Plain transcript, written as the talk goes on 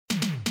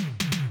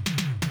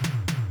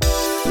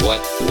It's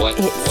about. What?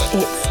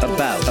 It's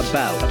about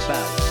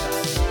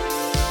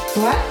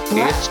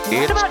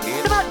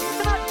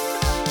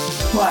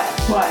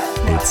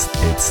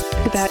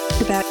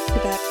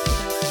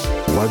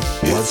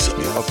What's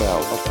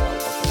about?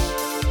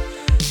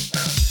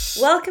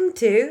 Welcome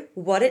to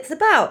What It's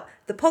About,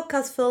 the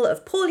podcast full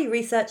of poorly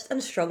researched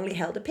and strongly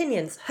held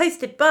opinions,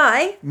 hosted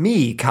by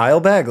Me, Kyle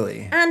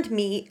Bagley. and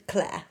me,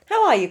 Claire.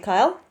 How are you,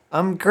 Kyle?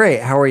 I'm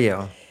great. How are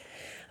you?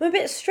 I'm a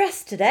bit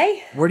stressed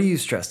today. What are you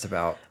stressed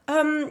about?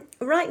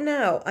 Right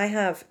now, I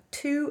have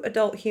 2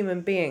 adult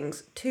human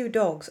beings, 2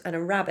 dogs, and a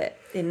rabbit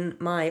in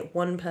my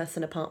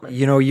one-person apartment.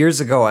 You know,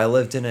 years ago, I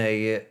lived in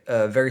a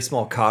very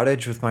small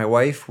cottage with my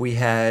wife. We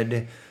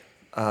had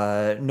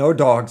no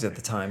dogs at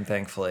the time,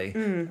 thankfully.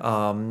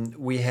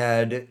 We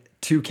had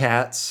 2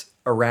 cats,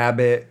 a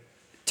rabbit,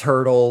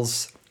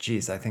 turtles.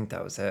 Geez, I think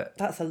that was it.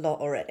 That's a lot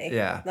already.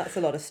 Yeah. That's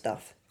a lot of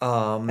stuff.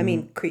 I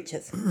mean,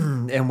 creatures.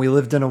 And we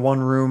lived in a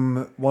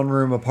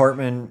one-room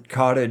apartment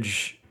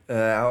cottage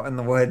out in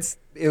the woods.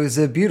 It was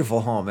a beautiful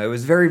home. It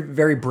was very,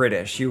 very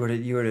British. You would have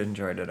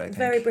enjoyed it, I think.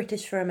 Very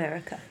British for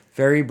America.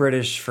 Very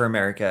British for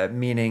America,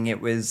 meaning it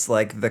was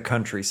like the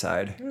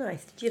countryside.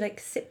 Nice. Did you,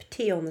 sip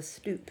tea on the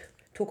stoop?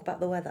 Talk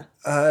about the weather?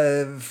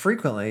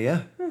 Frequently,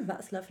 yeah.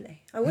 That's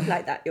lovely. I would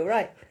like that. You're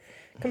right.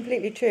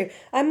 Completely true.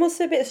 I'm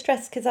also a bit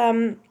stressed because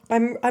I'm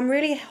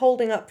really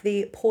holding up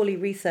the poorly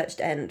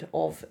researched end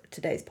of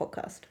today's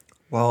podcast.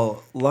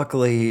 Well,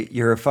 luckily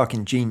you're a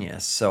fucking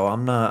genius, so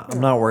I'm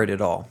not worried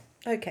at all.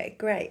 Okay,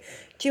 great.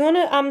 Do you want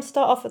to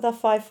start off with our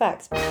 5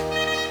 facts?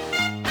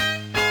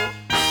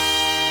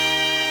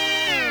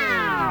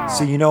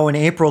 So you know, in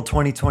April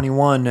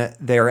 2021,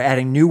 they're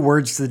adding new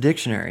words to the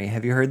dictionary.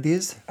 Have you heard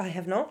these? I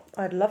have not.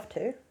 I'd love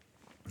to.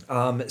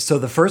 So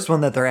the first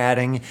one that they're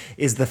adding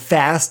is the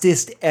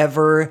fastest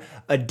ever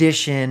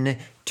addition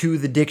to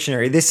the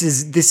dictionary. This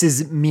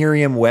is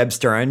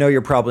Merriam-Webster. I know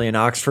you're probably an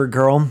Oxford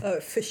girl. Oh,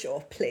 for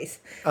sure. Please.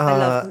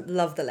 I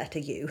love the letter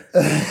U.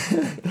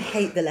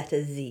 Hate the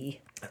letter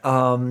Z.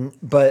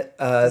 But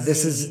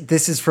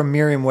this is from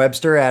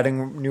Merriam-Webster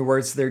adding new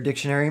words to their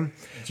dictionary.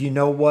 Do you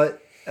know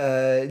what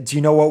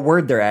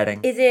word they're adding?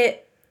 Is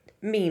it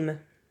meme?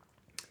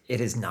 It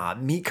is not.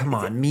 Come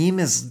on. Meme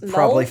is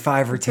probably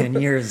 5 or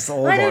 10 years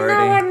old I don't already.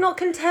 know. I'm not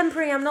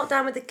contemporary. I'm not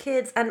down with the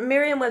kids. And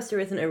Merriam-Webster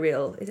isn't a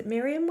real... Is it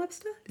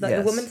Merriam-Webster? Like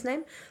Yes. the woman's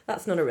name?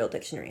 That's not a real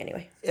dictionary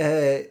anyway.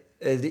 It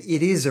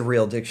is a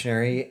real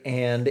dictionary,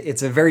 and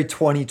it's a very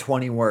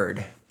 2020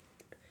 word.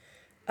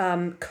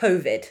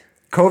 COVID.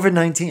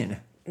 COVID-19.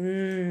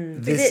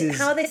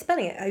 How are they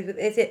spelling it?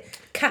 Is it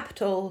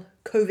capital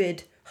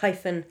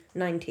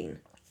COVID-19?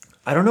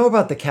 I don't know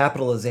about the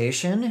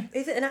capitalization.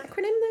 Is it an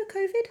acronym though,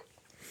 COVID?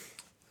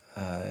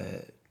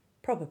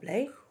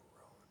 Probably.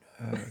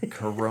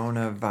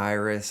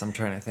 Coronavirus. I'm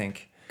trying to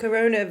think.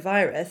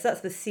 Coronavirus. That's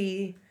the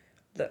C.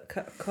 The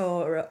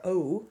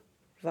O.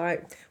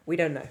 We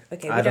don't know.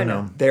 Okay, we I don't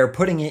know. They're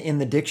putting it in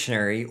the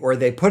dictionary, or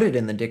they put it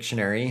in the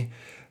dictionary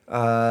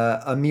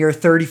a mere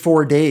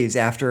 34 days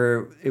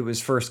after it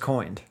was first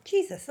coined.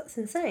 Jesus, that's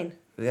insane.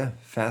 Yeah,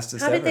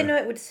 fastest How ever. did they know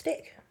it would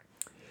stick?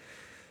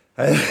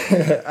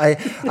 I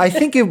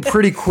think it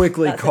pretty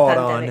quickly That's caught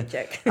a on. pandemic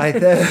joke.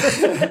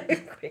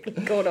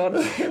 Quickly caught on.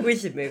 We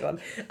should move on.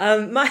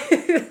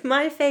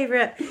 My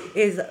favourite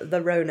is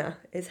the Rona.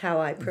 Is how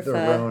I prefer. The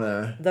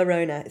Rona. The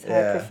Rona is how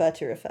I prefer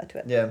to refer to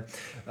it. Yeah.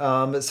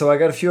 So I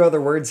got a few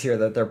other words here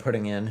that they're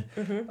putting in.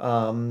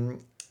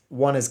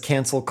 One is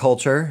cancel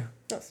culture.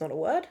 That's not a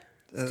word.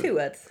 It's 2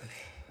 words.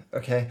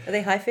 Okay. Are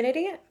they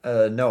hyphenating it?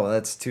 No,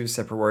 that's 2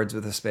 separate words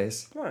with a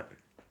space. What?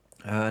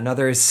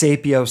 Another is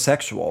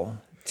sapiosexual.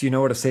 Do you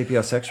know what a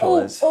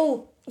sapiosexual is?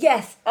 Oh,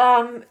 yes.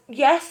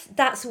 Yes,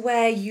 that's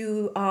where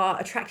you are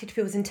attracted to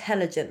people's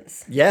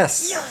intelligence.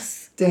 Yes.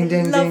 Yes. Ding,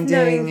 ding, I love ding,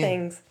 knowing ding.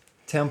 things.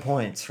 10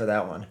 points for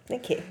that one.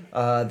 Thank you.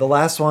 The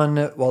last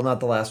one, well, not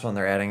the last one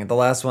they're adding. The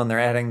last one they're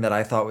adding that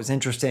I thought was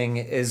interesting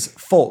is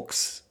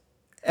folks.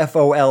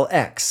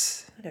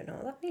 Folx. I don't know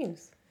what that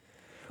means.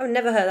 I've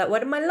never heard that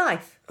word in my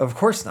life. Of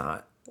course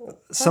not. Why?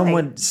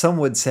 Some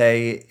would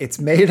say it's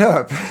made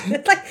up.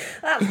 It's like,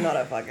 that's not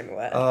a fucking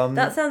word.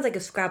 That sounds like a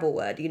Scrabble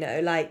word,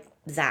 like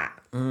that.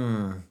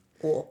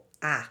 Or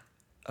ah.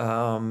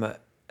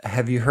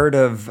 Have you heard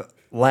of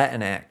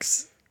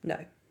Latinx?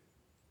 No.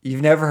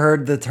 You've never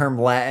heard the term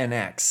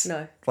Latinx?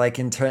 No. Like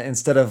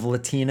instead of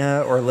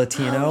Latina or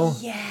Latino? Oh,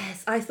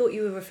 yes. I thought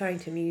you were referring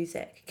to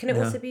music. Can it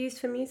also be used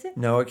for music?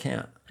 No, it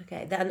can't.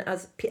 Okay, then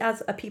as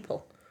a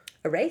people.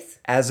 A race?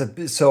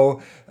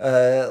 Latinx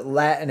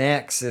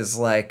is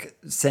like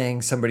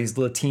saying somebody's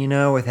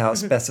Latino without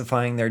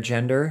specifying their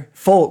gender.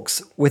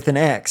 Folks with an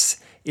X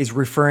is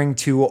referring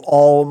to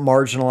all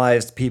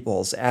marginalized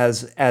peoples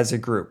as a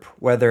group,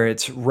 whether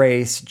it's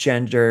race,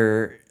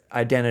 gender,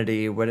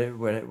 identity, what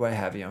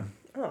have you.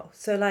 Oh,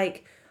 so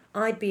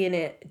I'd be in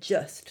it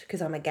just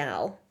because I'm a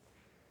gal,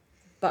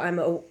 but I'm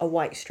a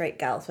white straight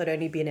gal, so I'd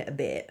only be in it a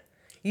bit.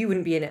 You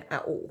wouldn't be in it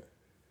at all.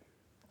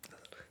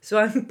 So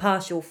I'm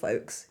partial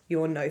folks.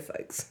 You're no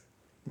folks.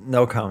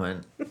 No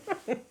comment.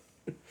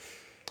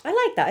 I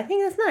like that. I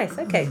think that's nice.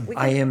 Okay. We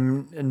I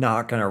can am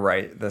not going to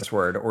write this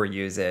word or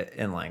use it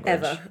in language.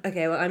 ever.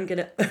 Okay, well, I'm going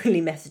to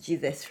only message you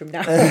this from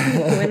now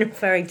on when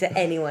referring to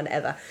anyone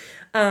ever.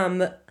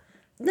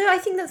 No, I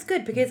think that's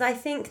good because I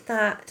think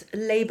that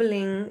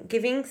labeling,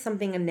 giving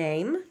something a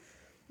name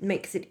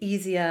makes it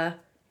easier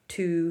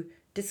to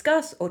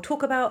discuss or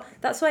talk about.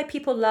 That's why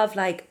people love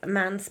like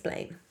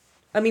mansplain.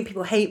 I mean,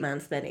 people hate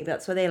mansplaining, but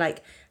that's why they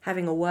like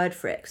having a word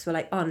for it. So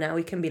like, oh, now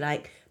we can be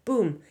like,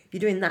 boom, you're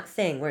doing that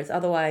thing. Whereas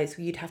otherwise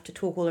you'd have to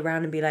talk all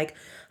around and be like,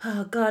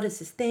 oh God, it's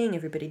this thing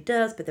everybody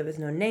does, but there was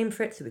no name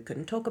for it, so we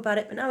couldn't talk about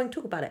it. But now we can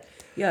talk about it.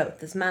 Yo,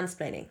 there's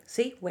mansplaining.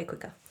 See? Way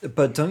quicker.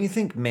 But don't you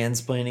think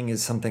mansplaining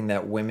is something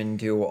that women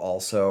do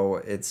also?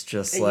 It's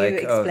just Are like... you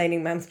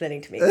explaining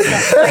mansplaining to me?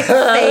 That's my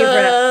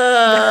favourite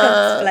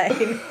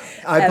mansplain.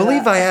 I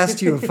believe I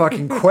asked you a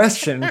fucking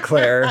question,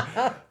 Claire.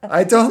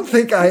 I don't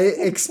think I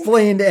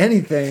explained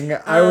anything.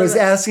 I was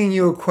asking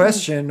you a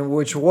question,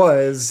 which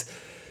was,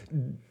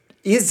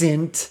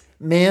 isn't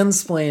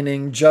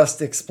mansplaining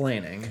just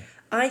explaining?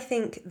 I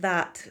think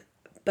that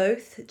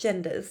both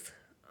genders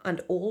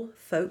and all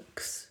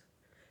folks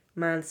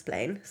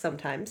mansplain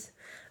sometimes.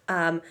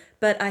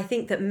 But I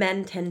think that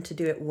men tend to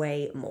do it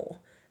way more.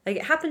 Like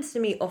it happens to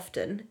me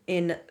often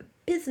in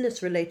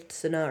business related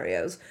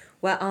scenarios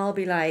where I'll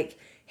be like,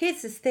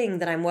 here's this thing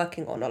that I'm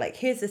working on, or like,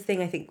 here's this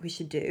thing I think we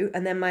should do.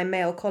 And then my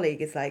male colleague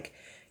is like,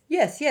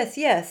 yes, yes,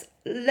 yes.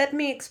 Let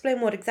me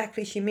explain what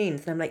exactly she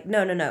means. And I'm like,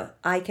 no.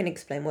 I can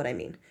explain what I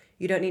mean.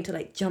 You don't need to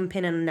like jump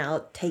in and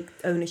now take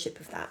ownership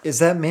of that. Is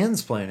that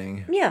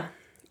mansplaining? Yeah.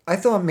 I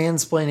thought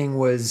mansplaining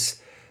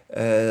was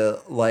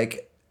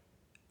like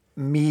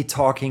me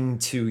talking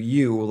to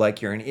you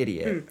like you're an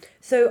idiot.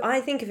 So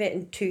I think of it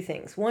in two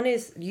things. One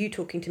is you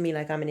talking to me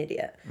like I'm an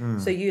idiot.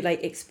 So you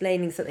like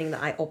explaining something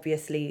that I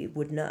obviously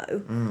would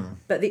know.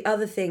 But the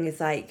other thing is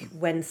like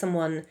when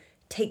someone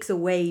takes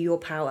away your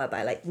power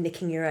by like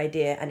nicking your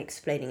idea and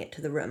explaining it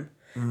to the room.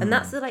 And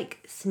that's the like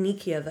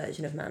sneakier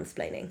version of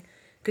mansplaining.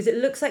 Because it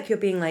looks like you're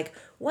being like,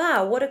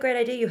 wow, what a great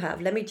idea you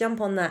have. Let me jump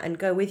on that and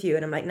go with you.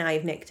 And I'm like, now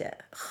you've nicked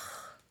it.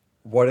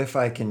 What if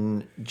I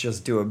can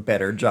just do a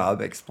better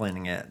job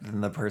explaining it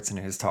than the person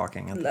who's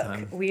talking at the time?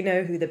 Look, we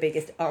know who the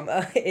biggest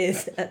armor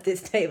is at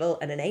this table,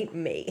 and it ain't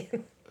me.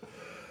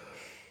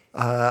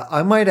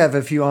 I might have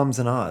a few ums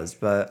and ahs,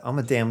 but I'm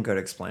a damn good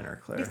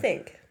explainer, Claire. You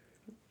think?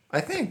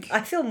 I think.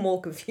 I feel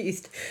more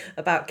confused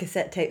about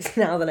cassette tapes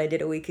now than I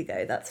did a week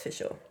ago, that's for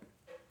sure.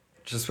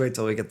 Just wait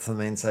till we get to the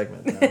main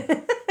segment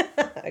now.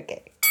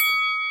 Okay.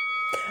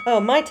 Oh,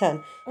 my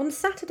turn. On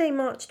Saturday,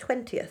 March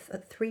 20th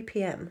at 3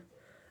 p.m,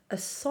 a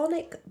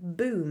sonic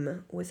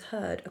boom was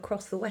heard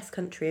across the West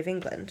Country of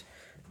England.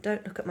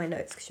 Don't look at my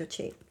notes because you're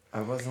cheap.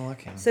 I wasn't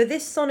looking. So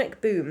this sonic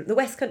boom, the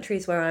West Country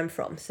is where I'm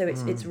from, so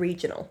it's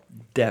regional.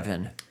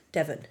 Devon.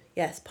 Devon,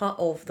 yes, part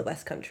of the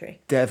West Country.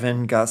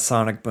 Devon got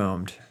sonic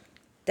boomed.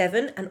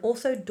 Devon and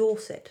also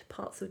Dorset,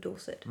 parts of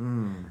Dorset.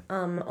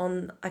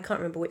 On I can't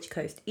remember which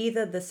coast,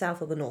 either the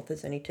south or the north.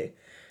 There's only two.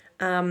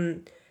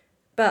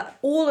 But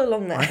all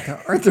along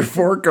there. Aren't there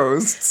four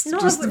coasts? No,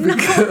 just to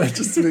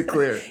be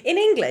clear. In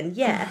England,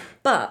 yeah.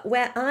 But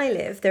where I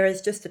live, there is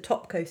just a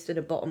top coast and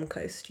a bottom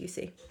coast, you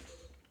see.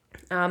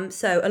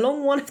 So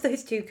along one of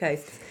those two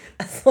coasts,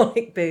 a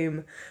sonic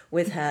boom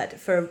was heard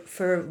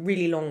for a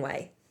really long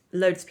way.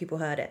 Loads of people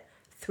heard it.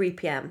 3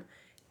 p.m.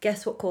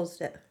 Guess what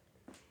caused it?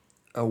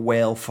 A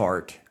whale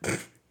fart.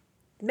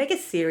 Make a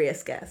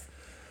serious guess.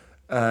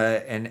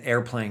 An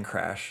airplane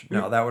crash.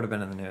 No, that would have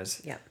been in the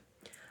news. Yeah.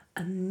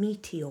 A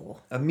meteor.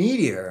 A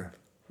meteor?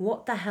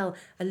 What the hell?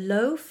 A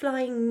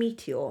low-flying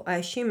meteor. I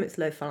assume it's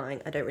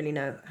low-flying. I don't really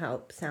know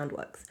how sound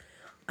works.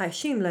 I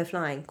assume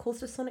low-flying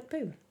caused a sonic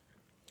boom.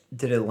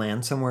 Did it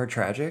land somewhere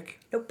tragic?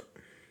 Nope.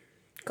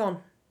 Gone.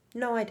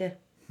 No idea.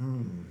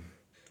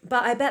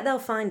 But I bet they'll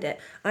find it.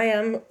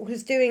 I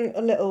was doing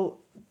a little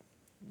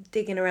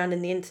digging around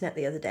in the internet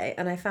the other day,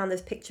 and I found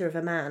this picture of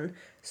a man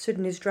stood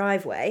in his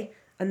driveway,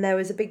 and there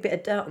was a big bit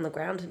of dirt on the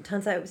ground, and it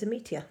turns out it was a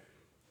meteor.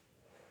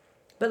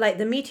 But like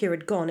the meteor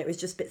had gone, it was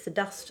just bits of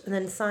dust, and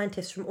then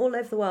scientists from all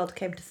over the world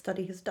came to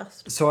study his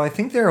dust. So I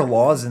think there are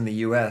laws in the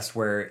U.S.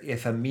 where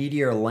if a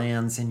meteor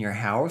lands in your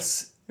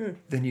house,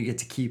 then you get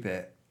to keep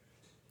it.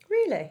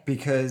 Really?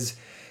 Because,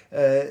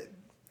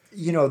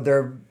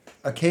 they're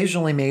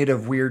occasionally made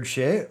of weird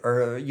shit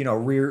or,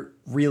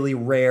 really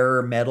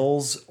rare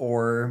metals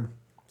or...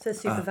 So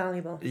super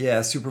valuable.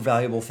 Yeah, super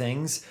valuable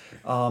things.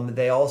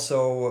 They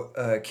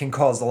also can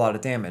cause a lot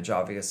of damage,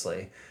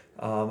 obviously.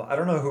 I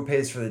don't know who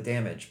pays for the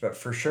damage, but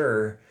for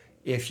sure,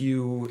 if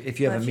you have a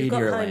meteor land... If you've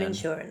got home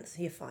insurance,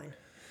 you're fine.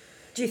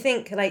 Do you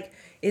think,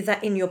 is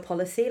that in your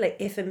policy? Like,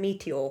 if a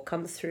meteor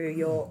comes through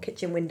your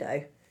kitchen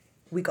window,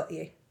 we got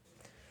you?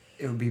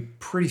 It would be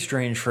pretty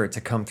strange for it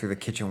to come through the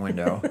kitchen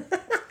window.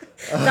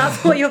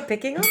 That's what you're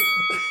picking up?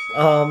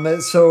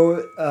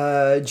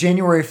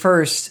 January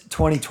 1st,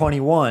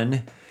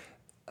 2021,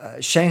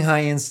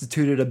 Shanghai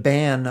instituted a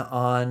ban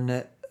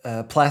on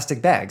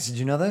plastic bags. Did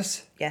you know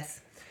this?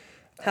 Yes.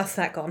 How's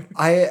that gone?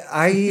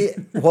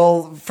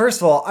 Well,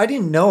 first of all, I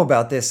didn't know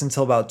about this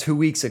until about 2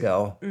 weeks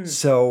ago.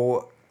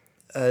 So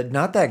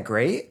not that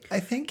great, I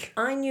think.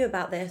 I knew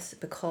about this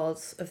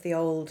because of the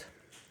old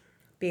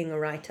being a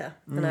writer,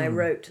 and I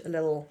wrote a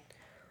little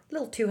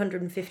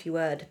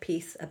 250-word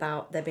piece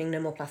about there being no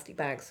more plastic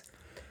bags,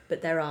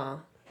 but there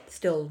are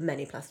still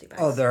many plastic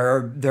bags. Oh,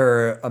 there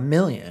are a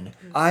million.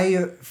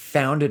 I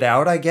found it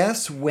out, I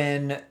guess,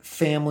 when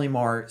Family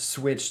Mart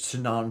switched to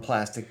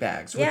non-plastic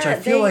bags, which Yeah, I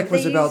feel like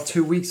was they about use-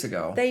 2 weeks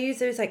ago. They use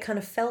those like kind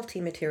of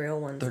felty material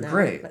ones. They're now,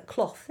 great. like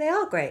cloth. They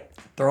are great.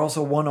 They're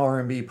also 1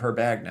 RMB per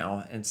bag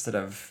now instead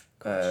of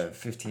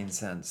 15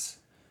 cents.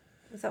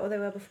 Is that what they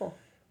were before?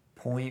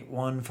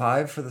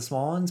 0.15 for the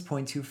small ones,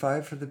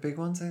 0.25 for the big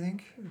ones, I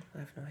think. I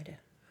have no idea.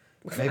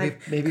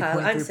 Maybe Kyle,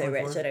 I'm 0.3, so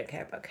rich. 0.4. I don't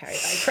care about carry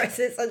bag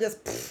prices. I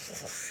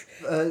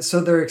just.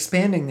 So they're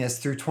expanding this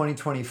through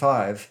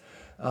 2025,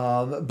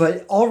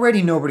 but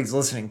already nobody's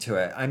listening to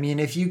it. I mean,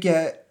 if you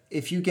get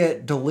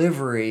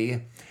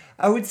delivery,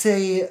 I would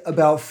say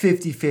about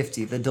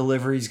 50-50. The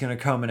delivery is going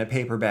to come in a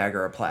paper bag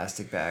or a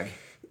plastic bag.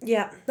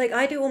 Yeah, like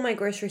I do all my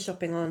grocery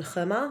shopping on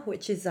Hema,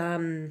 which is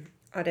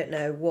I don't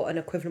know what an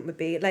equivalent would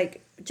be.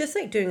 Like just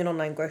like doing an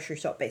online grocery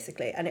shop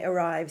basically, and it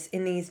arrives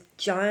in these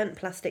giant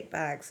plastic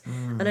bags.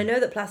 And I know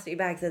that plastic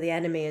bags are the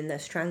enemy and they're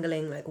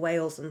strangling like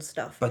whales and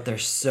stuff. But they're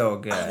so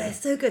good. Oh, they're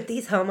so good.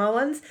 These Hema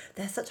ones,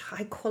 they're such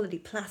high quality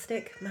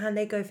plastic. Man,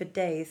 they go for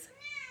days.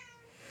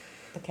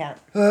 The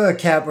cat.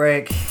 Cat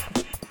break.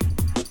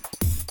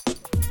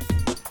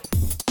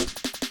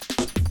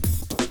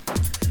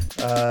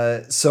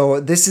 So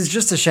this is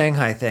just a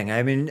Shanghai thing.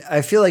 I mean,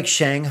 I feel like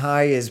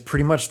Shanghai is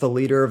pretty much the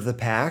leader of the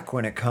pack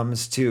when it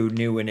comes to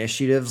new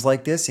initiatives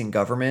like this in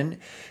government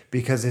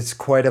because it's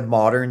quite a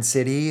modern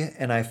city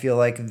and I feel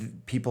like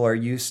people are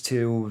used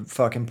to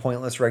fucking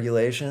pointless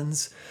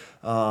regulations.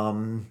 Not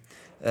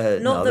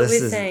that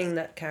we're saying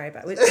that carry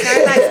bags.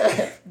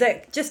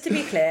 That just to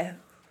be clear,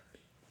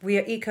 we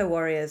are eco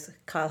warriors.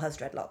 Kyle has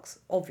dreadlocks.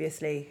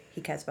 Obviously,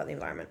 he cares about the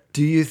environment.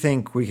 Do you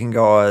think we can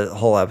go a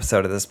whole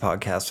episode of this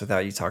podcast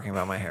without you talking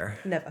about my hair?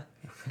 Never.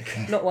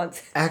 Not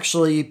once.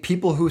 Actually,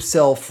 people who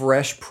sell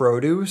fresh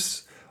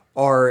produce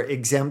are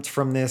exempt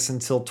from this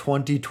until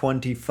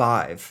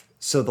 2025.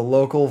 So the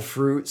local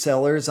fruit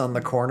sellers on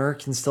the corner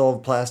can still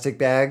have plastic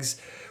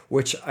bags,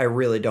 which I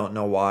really don't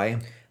know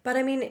why. But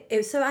I mean,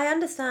 so I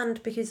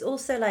understand because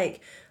also like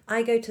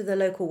I go to the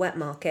local wet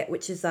market,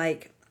 which is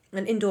like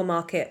an indoor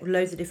market,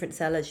 loads of different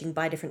sellers. You can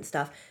buy different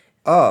stuff.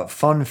 Oh,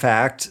 fun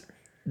fact.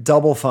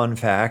 Double fun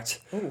fact.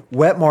 Ooh.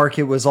 Wet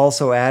market was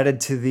also added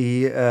to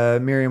the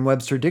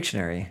Merriam-Webster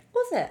dictionary.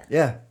 Was it?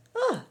 Yeah.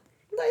 Oh,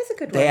 that is a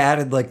good one. They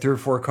added like 3 or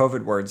 4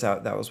 COVID words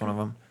out. That was one of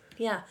them.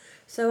 Yeah.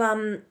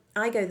 So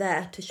I go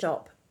there to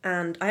shop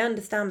and I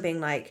understand being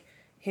like,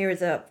 here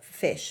is a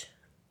fish.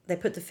 They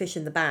put the fish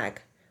in the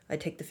bag. I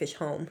take the fish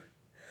home.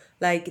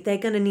 Like they're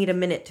going to need a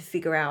minute to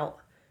figure out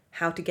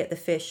how to get the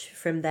fish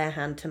from their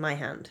hand to my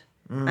hand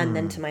and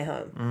then to my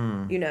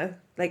home. You know,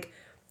 like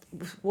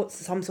what's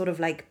some sort of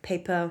like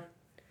paper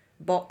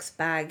box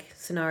bag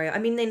scenario. I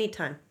mean, they need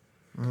time.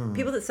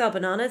 People that sell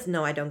bananas,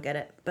 no, I don't get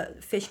it.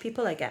 But fish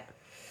people, I get.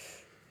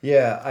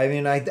 Yeah, I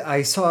mean,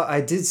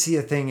 I did see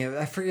a thing.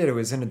 I forget it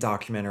was in a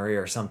documentary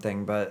or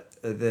something, but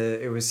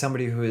it was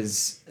somebody who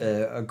is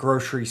a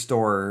grocery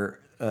store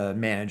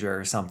manager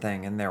or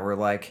something, and they were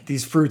like,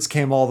 these fruits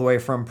came all the way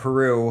from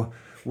Peru,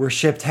 were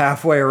shipped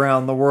halfway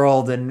around the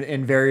world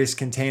in various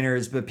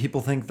containers, but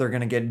people think they're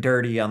gonna get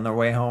dirty on their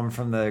way home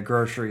from the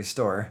grocery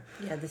store.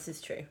 Yeah, this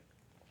is true.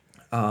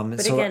 But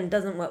so, again,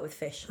 doesn't work with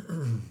fish.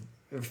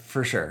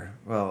 For sure.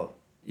 Well,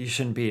 you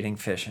shouldn't be eating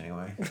fish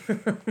anyway.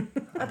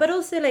 But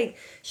also, like,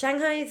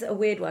 Shanghai is a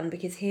weird one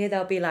because here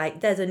they'll be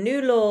like, there's a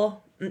new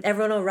law, and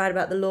everyone will write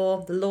about the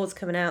law's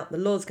coming out, the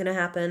law's going to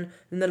happen,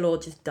 and the law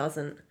just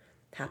doesn't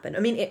happen. I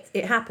mean,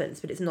 it happens,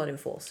 but it's not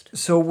enforced.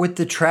 So with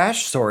the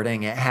trash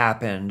sorting, it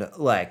happened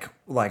like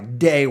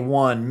day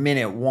 1,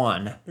 minute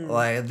 1.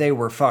 Like they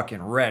were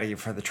fucking ready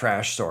for the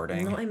trash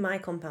sorting. Not in my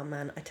compound,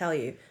 man. I tell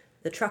you,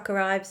 the truck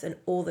arrives and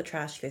all the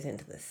trash goes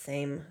into the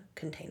same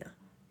container.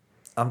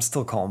 I'm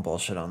still calling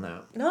bullshit on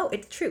that. No,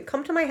 it's true.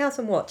 Come to my house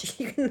and watch.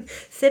 You can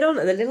sit on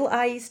the little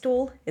IE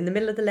stool in the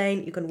middle of the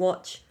lane. You can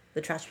watch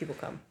the trash people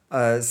come.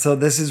 So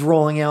this is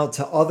rolling out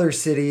to other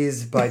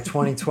cities by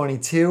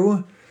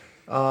 2022.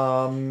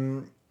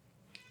 The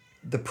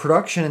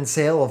production and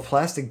sale of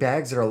plastic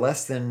bags that are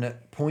less than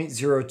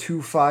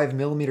 0.025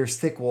 millimeters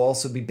thick will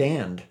also be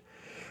banned.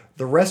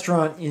 The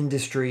restaurant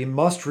industry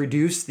must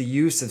reduce the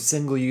use of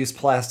single-use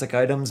plastic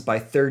items by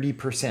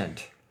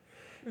 30%.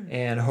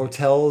 And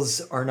hotels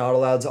are not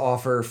allowed to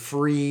offer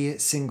free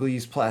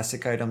single-use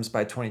plastic items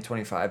by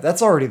 2025.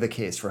 That's already the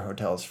case for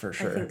hotels, for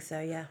sure. I think so,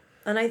 yeah.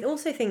 And I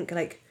also think,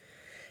 like,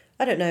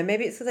 I don't know,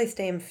 maybe it's because they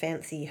stay in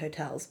fancy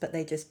hotels, but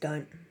they just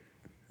don't.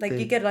 Like,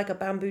 you get, like, a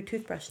bamboo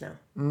toothbrush now.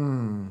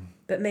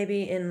 But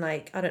maybe in,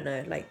 like, I don't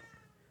know, like,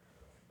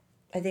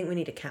 I think we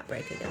need a cat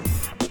break again.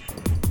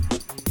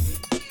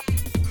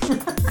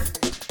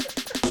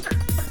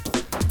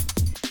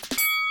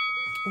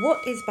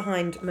 What is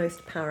behind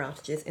most power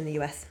outages in the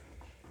US?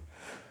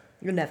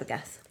 You'll never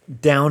guess.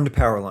 Downed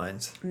power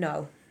lines.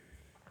 No.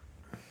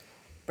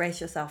 Brace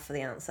yourself for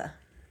the answer.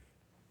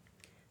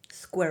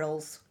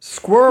 Squirrels.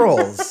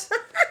 Squirrels.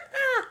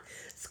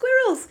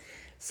 Squirrels.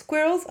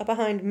 Squirrels are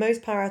behind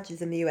most power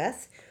outages in the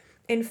US.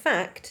 In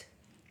fact,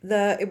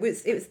 it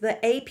was the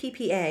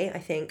APPA, I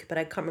think, but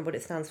I can't remember what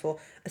it stands for.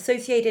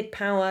 Associated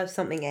Power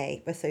something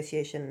A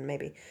Association,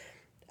 maybe.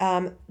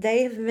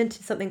 They have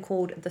invented something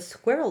called the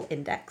Squirrel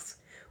Index,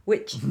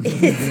 which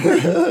is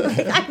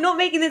I'm not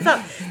making this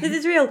up. This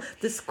is real.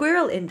 The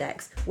Squirrel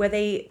Index, where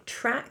they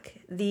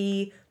track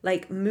the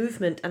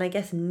movement and I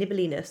guess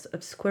nibbliness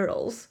of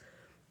squirrels.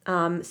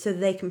 So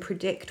they can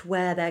predict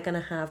where they're going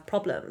to have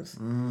problems.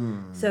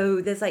 So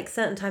there's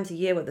certain times a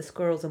year where the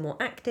squirrels are more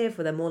active,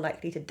 where they're more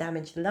likely to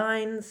damage the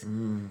lines.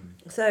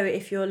 So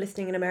if you're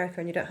listening in America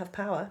and you don't have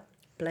power,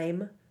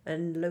 blame a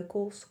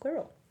local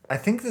squirrel. I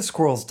think the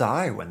squirrels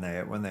die when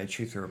they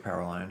chew through a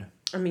power line.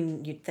 I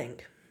mean, you'd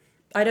think.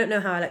 I don't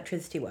know how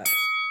electricity works.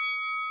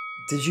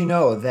 Did you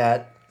know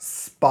that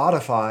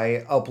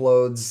Spotify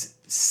uploads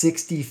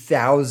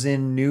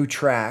 60,000 new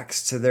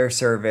tracks to their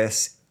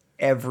service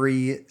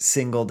every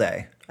single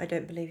day? I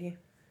don't believe you.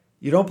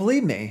 You don't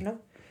believe me? No.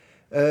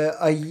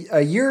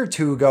 A year or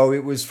two ago,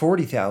 it was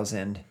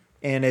 40,000,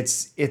 and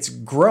it's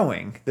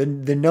growing. The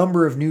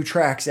number of new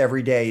tracks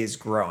every day is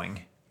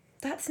growing.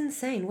 That's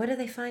insane. Where do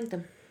they find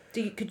them?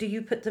 Do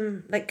you put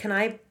them can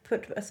I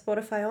put a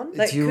Spotify on?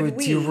 Do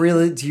you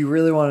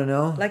really want to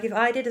know? If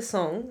I did a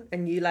song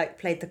and you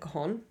played the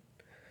cajon,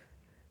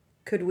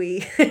 could we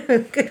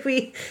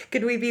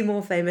could we be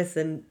more famous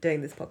than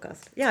doing this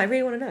podcast? Yeah, I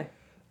really want to know.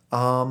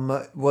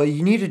 Well,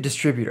 you need a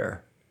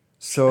distributor.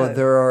 So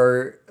there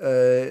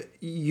are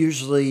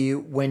usually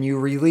when you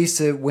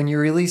release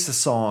a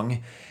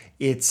song,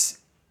 it's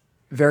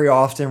very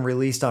often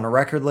released on a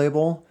record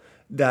label.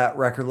 That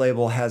record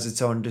label has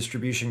its own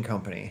distribution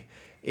company.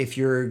 If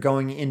you're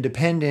going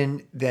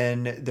independent,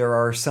 then there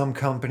are some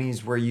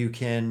companies where you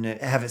can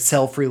have it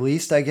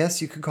self-released, I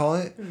guess you could call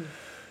it.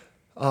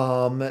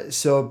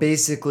 So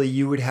basically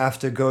you would have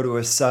to go to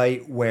a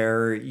site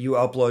where you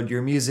upload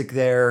your music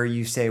there,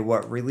 you say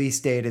what release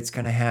date it's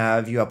going to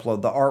have, you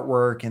upload the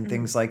artwork and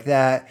things like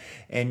that,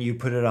 and you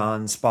put it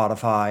on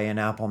Spotify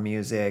and Apple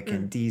Music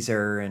and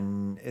Deezer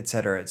and et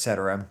cetera, et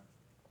cetera.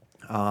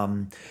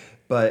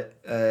 But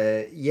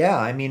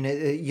I mean,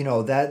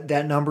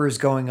 that number is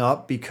going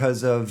up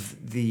because of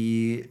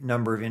the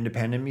number of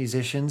independent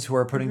musicians who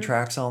are putting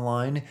tracks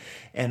online,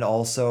 and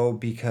also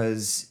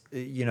because,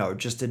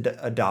 just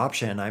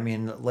adoption. I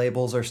mean,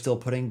 labels are still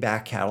putting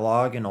back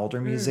catalog and older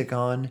music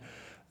on.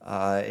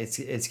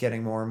 It's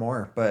getting more and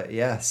more. But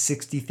yeah,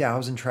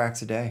 60,000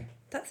 tracks a day.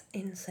 That's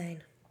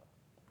insane.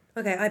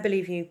 Okay, I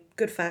believe you.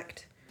 Good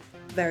fact.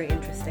 Very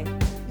interesting.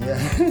 Yeah.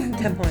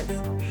 10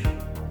 points.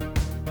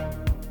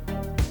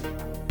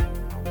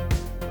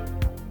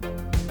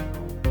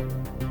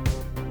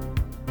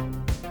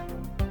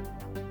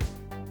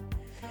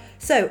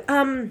 So,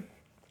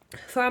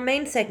 for our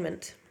main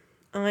segment,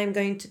 I'm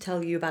going to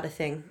tell you about a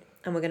thing,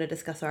 and we're going to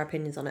discuss our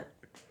opinions on it.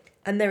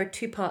 And there are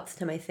two parts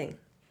to my thing,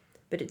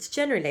 but it's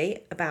generally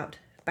about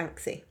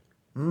Banksy.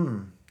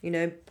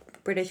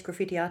 British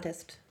graffiti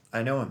artist.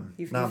 I know him.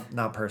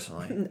 Not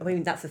personally. I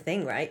mean, that's the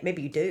thing, right?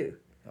 Maybe you do.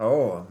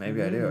 Oh,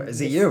 maybe I do. Is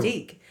it you?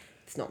 Mystique.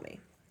 It's not me.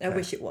 I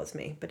wish it was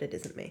me, but it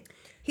isn't me.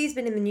 He's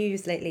been in the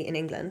news lately in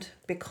England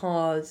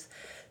because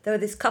there were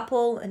this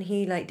couple and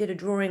he did a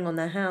drawing on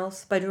their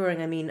house. By drawing,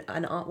 I mean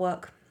an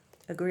artwork,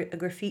 a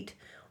graffiti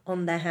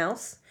on their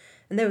house.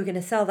 And they were going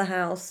to sell the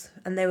house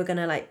and they were going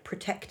to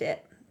protect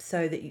it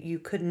so that you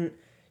couldn't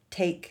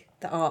take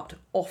the art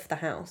off the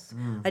house.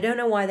 I don't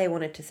know why they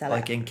wanted to sell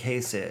it.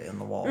 Encase it in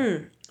the wall.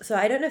 So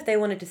I don't know if they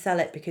wanted to sell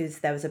it because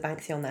there was a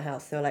Banksy on their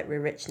house. They were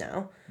we're rich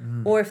now.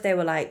 Or if they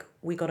were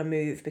we got to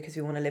move because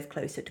we want to live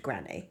closer to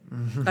Granny.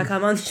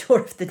 I'm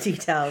unsure of the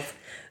details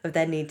of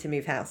their need to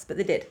move house, but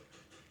they did.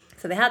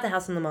 So they had the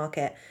house on the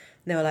market.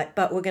 And they were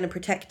but we're going to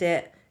protect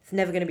it. It's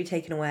never going to be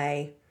taken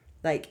away.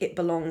 It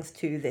belongs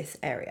to this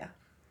area.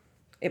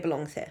 It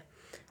belongs here.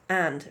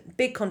 And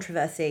big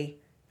controversy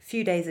a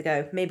few days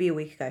ago, maybe a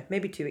week ago,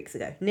 maybe 2 weeks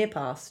ago, near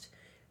past,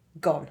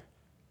 gone.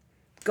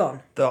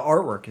 Gone. The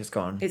artwork is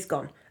gone. It's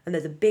gone. And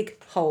there's a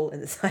big hole in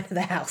the side of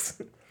the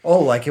house.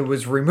 Oh, it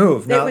was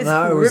removed.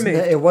 Removed.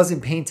 It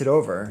wasn't painted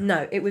over.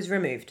 No, it was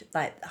removed.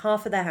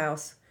 Half of their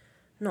house,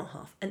 not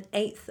half, an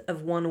eighth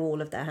of one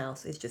wall of their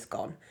house is just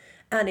gone.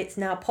 And it's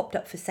now popped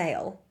up for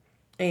sale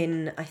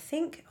in, I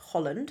think,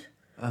 Holland.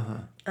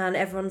 And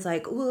everyone's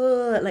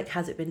whoa,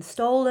 has it been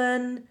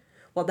stolen?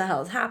 What the hell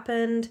has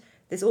happened?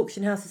 This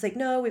auction house is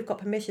no, we've got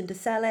permission to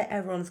sell it.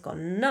 Everyone's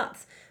gone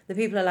nuts. The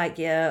people are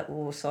yeah,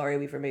 oh, sorry,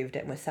 we've removed it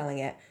and we're selling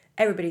it.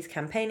 Everybody's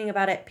campaigning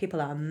about it.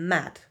 People are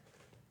mad.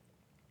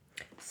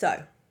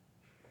 So.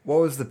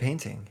 What was the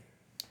painting?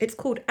 It's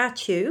called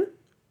Achu.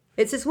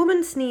 It's this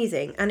woman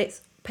sneezing and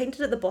it's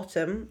painted at the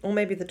bottom, or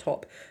maybe the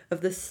top,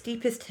 of the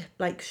steepest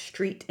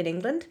street in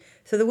England.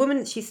 So the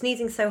woman, she's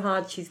sneezing so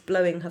hard she's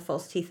blowing her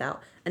false teeth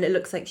out, and it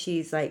looks like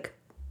she's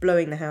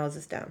blowing the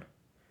houses down.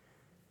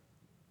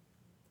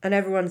 And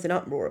everyone's in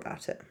uproar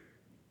about it.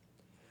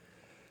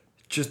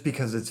 Just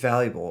because it's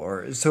valuable,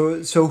 or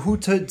so who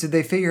did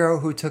they figure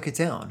out who took it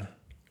down?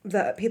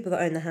 The people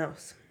that own the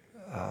house.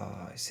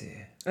 Oh, I see.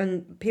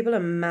 And people are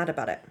mad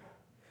about it.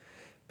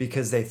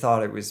 Because they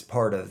thought it was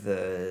part of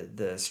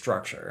the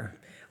structure.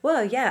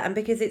 Well, yeah, and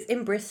because it's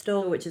in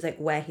Bristol, which is like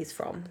where he's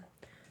from.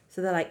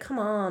 So they're like, come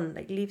on,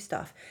 like leave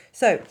stuff.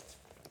 So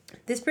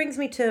this brings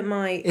me to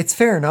my... It's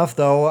fair enough,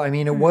 though. I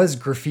mean, it was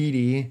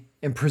graffiti,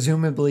 and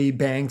presumably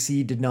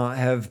Banksy did not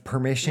have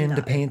permission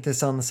to paint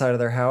this on the side of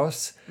their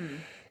house.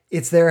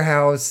 It's their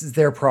house, it's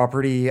their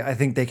property. I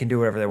think they can do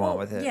whatever they want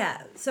with it.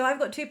 Yeah, so I've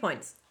got 2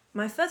 points.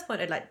 My first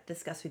point I'd like to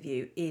discuss with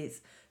you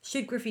is,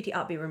 should graffiti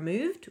art be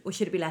removed or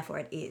should it be left where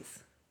it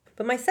is?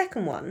 But my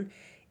second one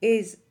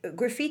is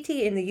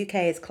graffiti in the UK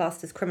is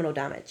classed as criminal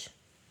damage.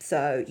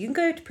 So you can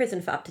go to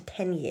prison for up to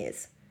 10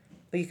 years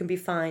or you can be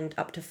fined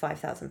up to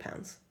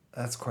 £5,000.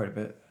 That's quite a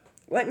bit.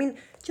 Well, I mean,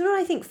 do you know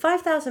what I think?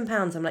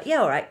 £5,000, I'm like,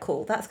 yeah, all right,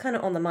 cool. That's kind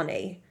of on the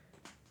money.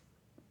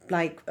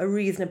 Like a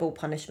reasonable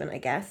punishment, I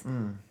guess.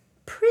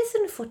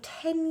 Prison for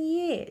 10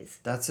 years.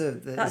 That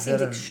seems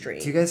extreme.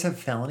 Do you guys have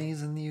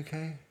felonies in the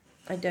UK?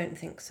 I don't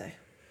think so.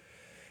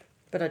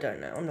 But I don't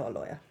know. I'm not a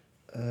lawyer.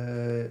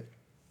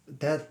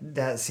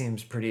 That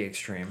seems pretty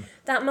extreme.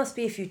 That must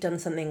be if you've done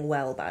something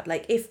well bad.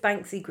 Like if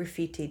Banksy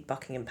graffitied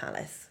Buckingham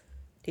Palace,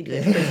 he'd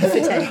go to prison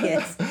for 10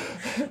 years.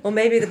 Or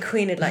maybe the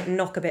Queen would like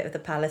knock a bit of the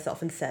palace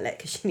off and sell it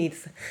because she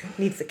needs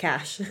the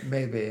cash.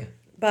 Maybe.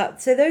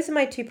 But so those are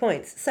my 2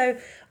 points. So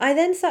I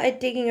then started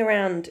digging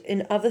around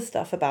in other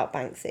stuff about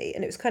Banksy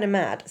and it was kind of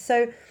mad.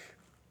 So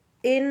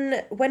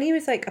when he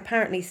was like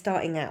apparently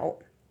starting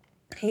out,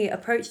 he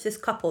approached this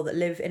couple that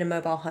live in a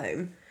mobile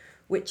home,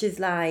 which is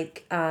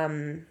like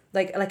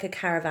a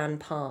caravan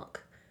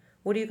park.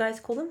 What do you guys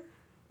call them?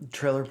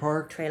 Trailer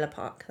park? Trailer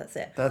park, that's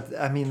it.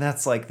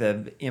 That's like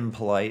the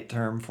impolite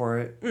term for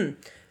it.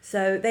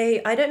 So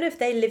I don't know if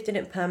they lived in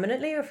it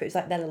permanently or if it was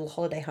like their little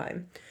holiday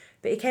home.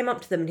 But he came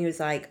up to them and he was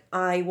like,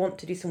 I want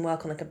to do some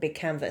work on like a big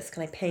canvas.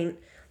 Can I paint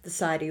the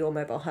side of your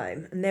mobile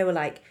home? And they were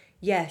like,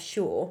 yeah,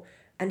 sure.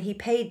 And he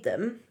paid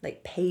them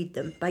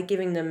by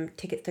giving them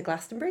tickets to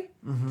Glastonbury.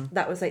 Mm-hmm.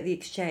 That was like the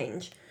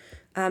exchange.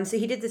 So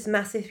he did this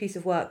massive piece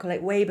of work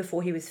like way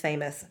before he was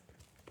famous.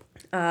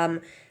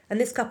 And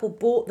this couple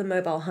bought the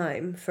mobile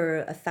home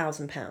for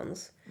 £1,000.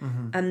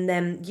 Mm-hmm. And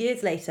then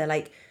years later,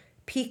 like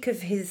peak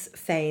of his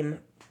fame,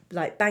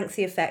 like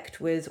Banksy effect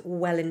was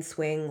well in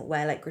swing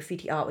where like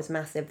graffiti art was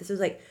massive. This was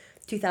like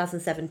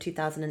 2007,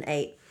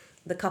 2008.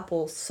 The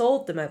couple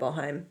sold the mobile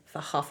home for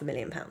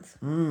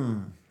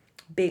 £500,000.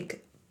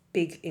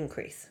 Big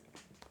increase.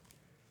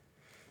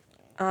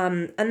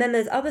 And then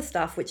there's other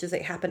stuff which is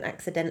like happened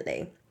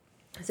accidentally.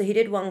 So he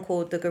did one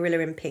called the Gorilla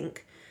in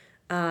Pink,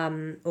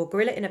 or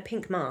Gorilla in a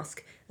Pink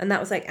Mask, and that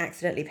was like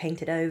accidentally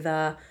painted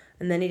over.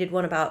 And then he did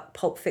one about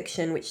Pulp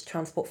Fiction, which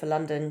Transport for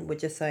London were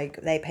just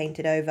like they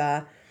painted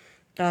over.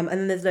 And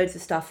then there's loads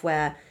of stuff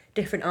where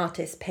different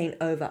artists paint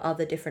over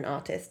other different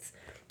artists.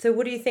 So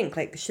what do you think?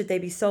 Like, should they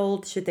be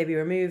sold? Should they be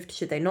removed?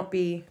 Should they not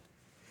be?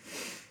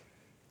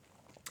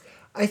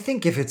 I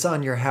think if it's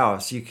on your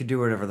house, you could do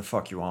whatever the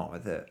fuck you want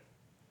with it.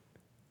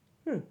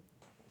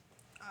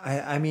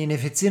 I mean,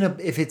 if it's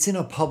in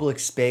a public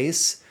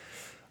space,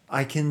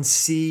 I can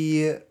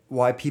see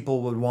why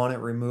people would want it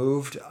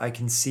removed. I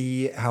can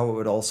see how it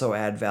would also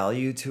add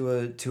value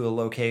to a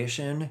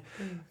location.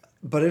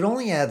 But it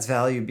only adds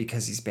value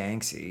because he's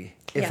Banksy.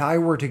 If I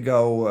were to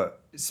go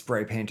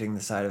spray painting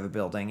the side of a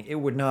building, it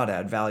would not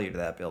add value to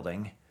that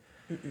building.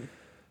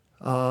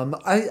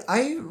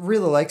 I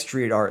really like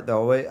street art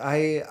though.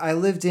 I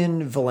lived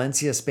in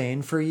Valencia,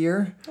 Spain for a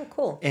year. Oh,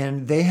 cool.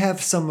 And they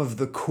have some of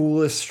the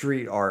coolest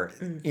street art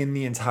in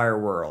the entire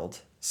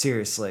world.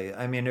 Seriously.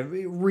 I mean,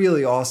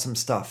 really awesome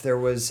stuff. There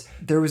was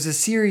a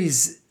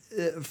series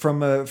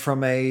from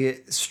a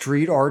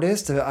street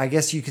artist. I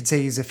guess you could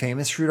say he's a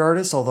famous street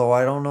artist, although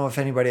I don't know if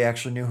anybody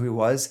actually knew who he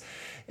was.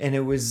 And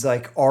it was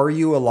like, Are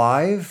You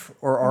Alive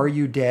or Are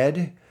You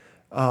Dead?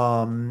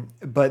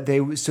 But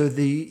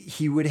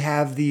he would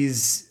have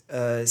these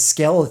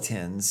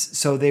skeletons.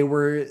 So they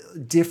were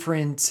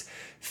different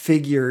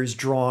figures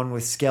drawn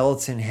with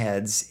skeleton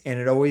heads, and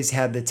it always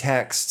had the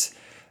text.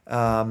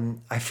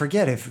 I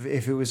forget if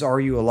it was Are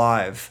You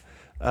Alive?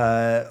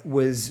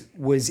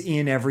 Was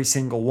in every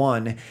single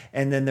one,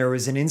 and then there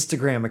was an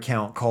Instagram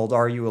account called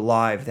Are You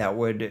Alive that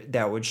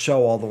would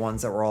show all the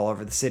ones that were all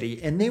over the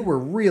city, and they were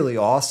really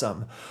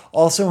awesome.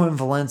 Also in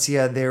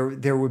Valencia,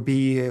 there would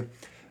be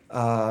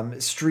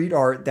street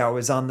art that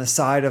was on the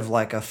side of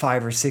like a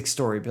 5 or 6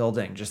 story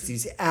building, just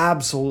these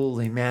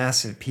absolutely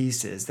massive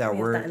pieces that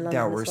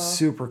were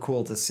super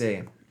cool to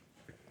see.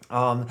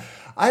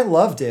 I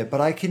loved it,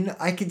 but I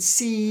could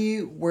see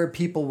where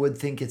people would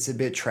think it's a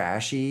bit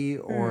trashy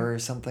or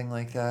something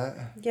like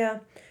that. Yeah.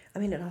 I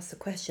mean, it asks the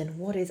question,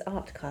 what is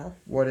art, Kyle?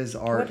 What is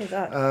art? What is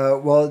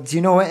art? Well, do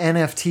you know what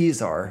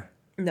NFTs are?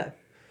 No.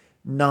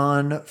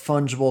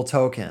 Non-fungible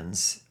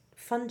tokens.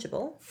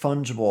 Fungible?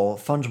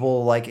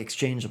 Fungible like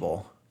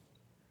exchangeable.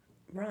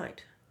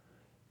 Right.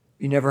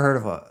 You never heard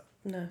of it?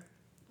 No.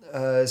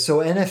 So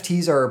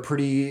NFTs are a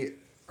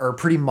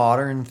pretty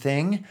modern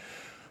thing.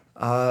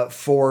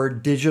 For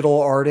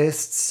digital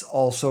artists,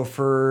 also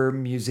for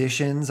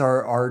musicians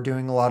are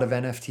doing a lot of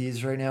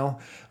NFTs right now.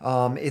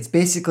 It's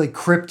basically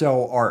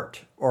crypto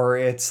art, or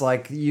it's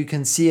like you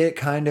can see it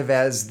kind of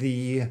as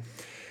the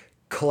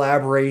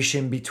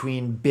collaboration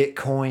between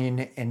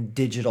Bitcoin and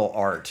digital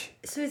art.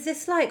 So is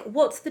this like,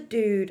 what's the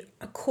dude,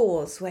 a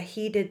cause where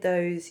he did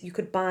those, you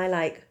could buy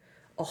like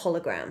a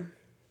hologram.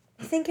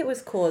 I think it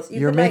was cause.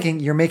 You're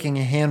making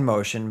a hand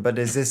motion, but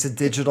is this a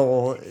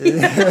digital?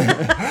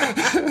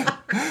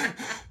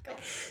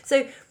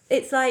 So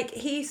it's like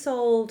he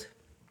sold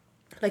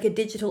like a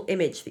digital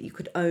image that you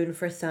could own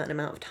for a certain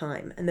amount of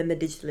time, and then the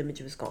digital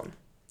image was gone.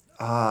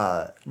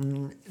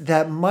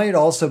 That might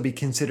also be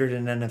considered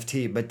an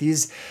NFT, but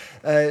these,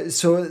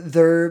 so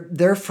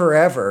they're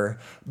forever,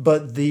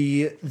 but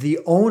the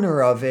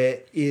owner of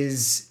it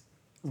is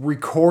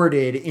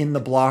recorded in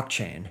the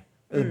blockchain.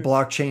 The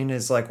blockchain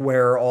is like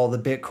where all the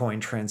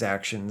Bitcoin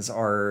transactions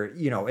are,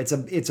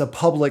 it's a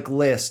public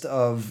list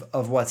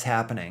of what's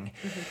happening.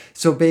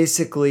 So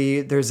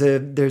basically there's a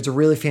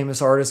really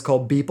famous artist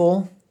called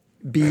Beeple,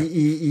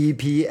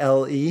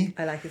 Beeple.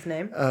 I like his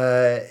name.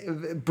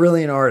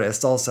 Brilliant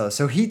artist also.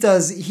 So he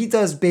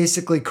does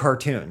basically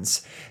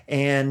cartoons.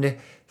 And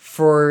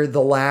for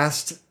the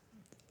last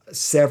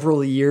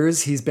several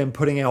years, he's been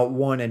putting out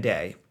one a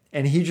day.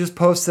 And he just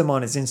posts them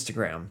on his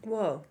Instagram.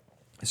 Whoa.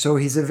 So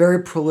he's a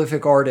very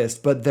prolific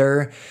artist, but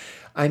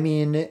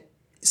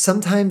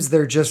sometimes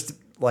they're just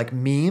like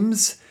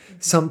memes.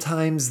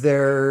 Sometimes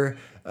they're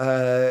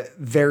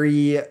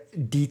very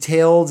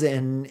detailed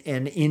and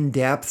in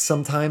depth.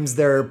 Sometimes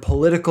they're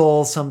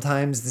political.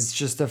 Sometimes it's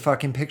just a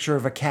fucking picture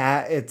of a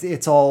cat.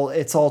 It's all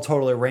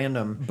totally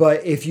random.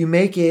 But if you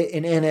make it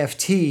an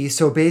NFT,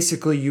 so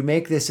basically you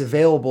make this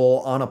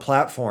available on a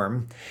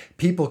platform,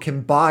 people can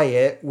buy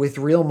it with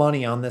real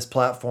money on this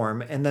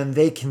platform, and then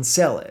they can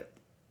sell it.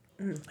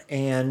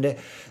 And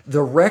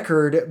the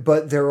record,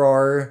 but there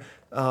are,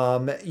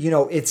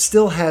 it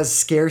still has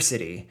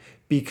scarcity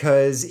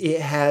because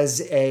it has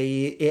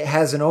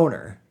an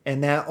owner,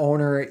 and that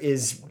owner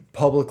is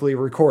publicly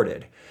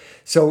recorded.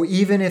 So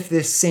even if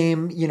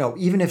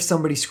even if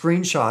somebody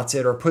screenshots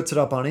it or puts it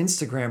up on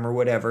Instagram or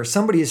whatever,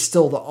 somebody is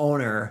still the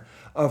owner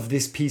of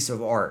this piece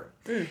of art.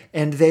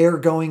 And they are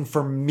going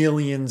for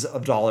millions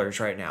of dollars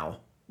right now.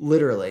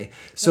 Literally.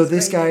 So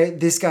this guy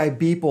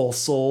Beeple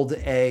sold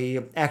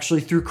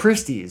actually through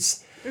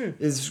Christie's.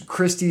 Is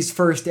Christie's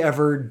first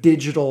ever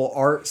digital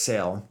art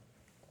sale.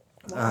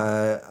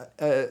 Wow.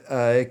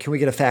 Can we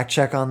get a fact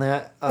check on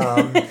that?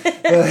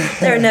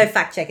 There are no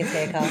fact checkers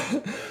here,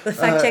 Carl. The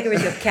fact checker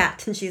is your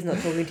cat, and she's not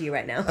talking to you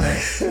right now.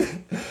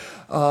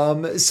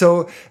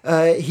 So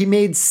he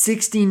made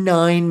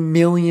 $69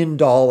 million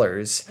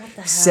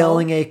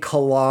selling a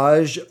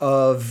collage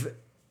of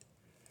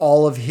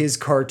all of his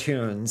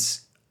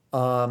cartoons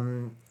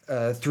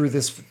through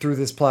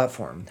this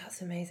platform.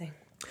 That's amazing.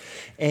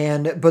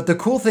 But the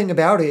cool thing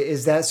about it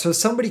is that so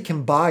somebody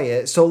can buy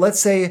it. So let's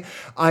say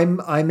I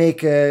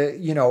make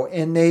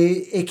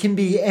it can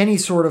be any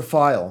sort of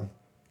file.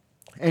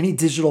 Any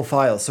digital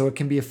file. So it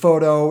can be a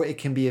photo, it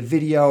can be a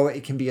video,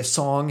 it can be a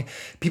song.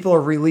 People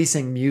are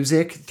releasing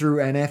music through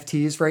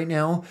NFTs right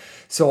now.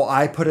 So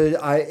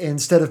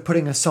instead of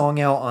putting a song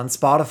out on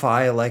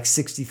Spotify like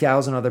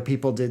 60,000 other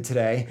people did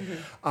today,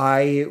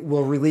 I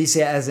will release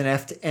it as an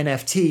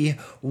NFT.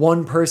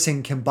 One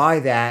person can buy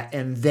that,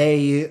 and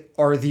they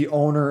are the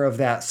owner of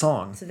that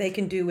song. So they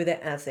can do with it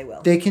as they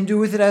will. They can do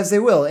with it as they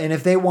will. And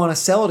if they want to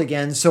sell it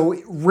again, so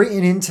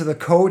written into the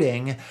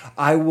coding,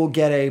 I will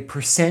get a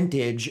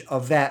percentage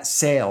of that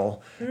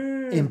sale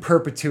in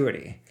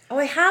perpetuity. Oh,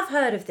 I have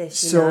heard of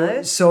this,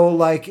 you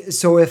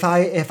So if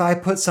I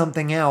put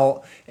something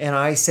out and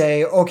I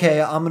say,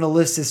 okay, I'm going to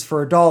list this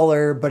for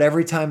 $1, but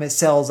every time it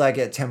sells, I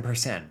get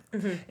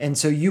 10%. And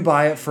so you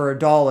buy it for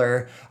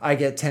 $1, I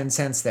get 10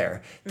 cents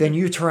there. Then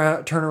you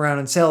turn around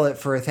and sell it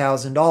for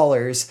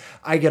 $1,000,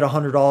 I get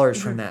 $100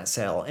 from that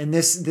sale. And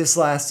this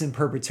lasts in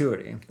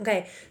perpetuity.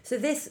 Okay, so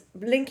this,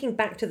 linking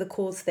back to the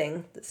cause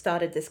thing that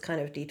started this kind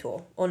of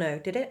detour. Or no,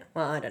 did it?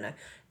 Well, I don't know.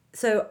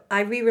 So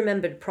I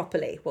remembered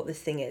properly what this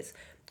thing is.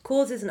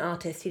 Cause is an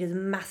artist. He does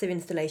massive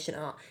installation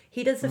art.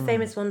 He does the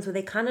famous ones where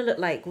they kind of look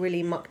like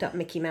really mucked up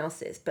Mickey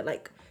Mouses, but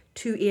like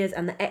 2 ears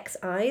and the X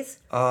eyes.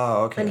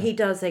 Oh, okay. And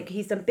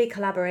he's done big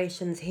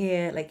collaborations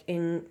here, like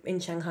in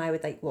Shanghai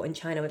with in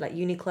China with like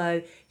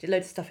Uniqlo. He did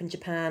loads of stuff in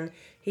Japan.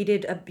 He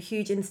did a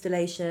huge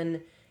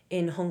installation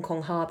in Hong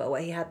Kong Harbour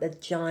where he had the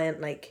giant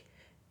like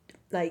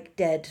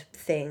dead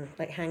thing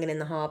like hanging in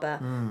the harbour.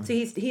 So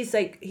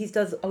he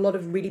does a lot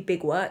of really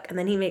big work, and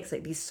then he makes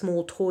like these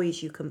small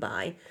toys you can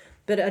buy.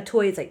 But a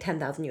toy is like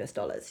 $10,000 US.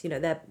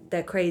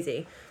 They're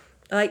crazy.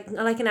 I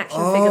like an action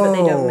figure, but they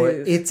don't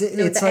move.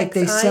 It's like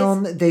they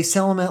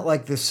sell them at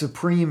like the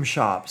Supreme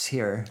shops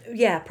here.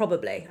 Yeah,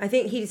 probably. I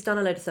think he's done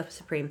a load of stuff for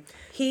Supreme.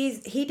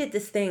 He did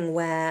this thing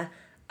where,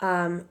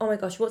 oh my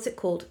gosh, what's it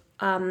called?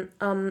 Not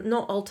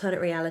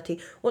alternate reality.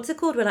 What's it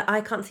called when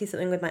I can't see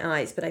something with my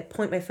eyes, but I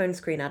point my phone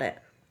screen at it?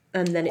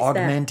 and then it's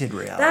Augmented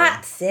there. reality.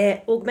 That's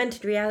it,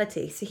 augmented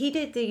reality. So he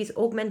did these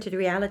augmented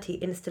reality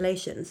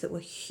installations that were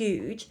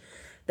huge.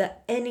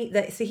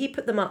 So he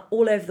put them up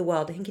all over the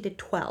world. I think he did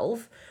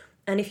 12.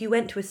 And if you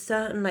went to a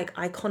certain like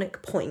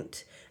iconic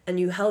point and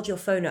you held your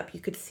phone up, you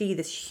could see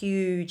this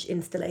huge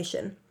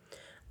installation.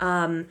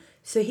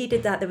 So he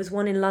did that. There was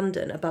one in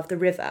London above the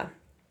river,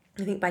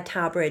 I think by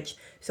Tower Bridge.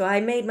 So I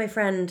made my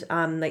friend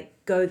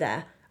go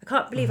there. I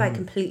can't believe I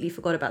completely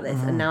forgot about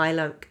this, and now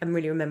I'm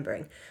really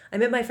remembering. I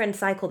made my friend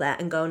cycle there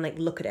and go and like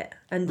look at it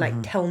and like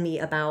tell me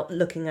about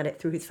looking at it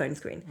through his phone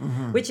screen,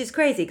 which is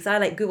crazy because I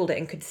like Googled it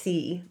and could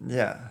see.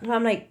 Yeah. Well,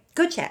 I'm like,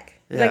 go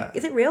check. Yeah. Like,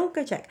 is it real?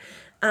 Go check.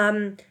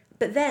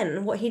 But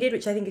then what he did,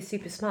 which I think is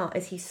super smart,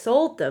 is he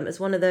sold them as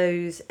one of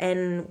those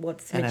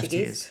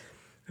NFTs.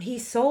 He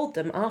sold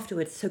them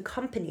afterwards, so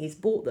companies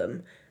bought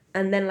them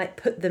and then like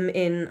put them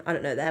in, I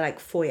don't know, they're like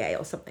foyer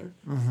or something.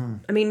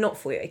 I mean, not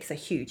foyer because they're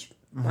huge.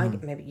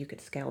 Maybe you could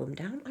scale them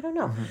down. I don't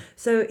know.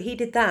 So he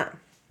did that,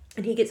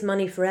 and he gets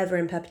money forever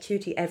in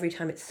perpetuity every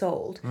time it's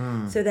sold.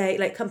 So they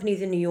like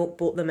companies in New York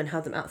bought them and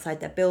held them outside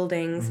their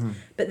buildings.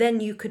 But then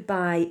you could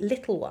buy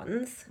little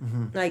ones.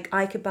 Like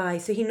I could buy.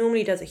 So he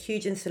normally does a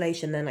huge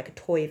installation, then like a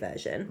toy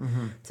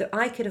version. So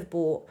I could have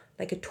bought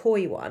like a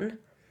toy one.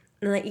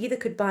 And I either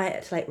could buy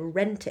it to like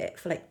rent it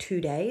for like 2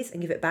 days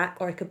and give it back,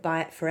 or I could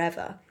buy it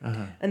forever.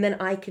 And then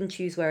I can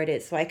choose where it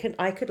is. So I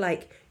could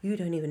like, you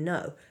don't even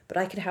know, but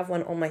I could have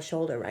one on my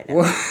shoulder right now.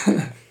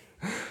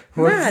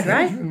 What Mad, does that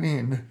right? even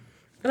mean?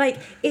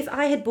 Like if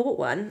I had bought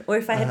one or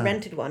if I had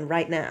rented one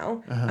right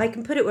now, I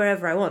can put it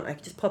wherever I want. I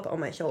could just pop it on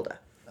my shoulder.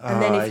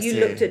 And then if you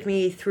looked at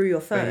me through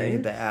your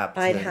phone, the app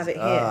I'd have it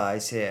here. I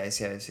see.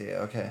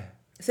 Okay.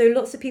 So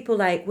lots of people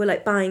were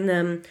like buying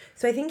them.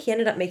 So I think he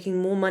ended up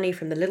making more money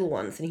from the little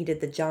ones than he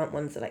did the giant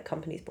ones that like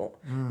companies bought.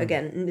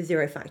 Again,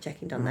 zero fact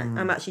checking done there.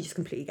 I'm actually just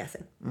completely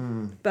guessing.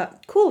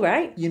 But cool,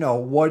 right? You know,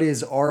 what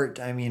is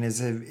art? I mean,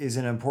 is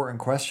an important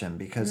question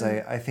because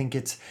I think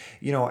it's,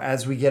 you know,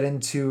 as we get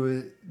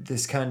into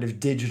this kind of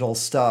digital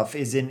stuff,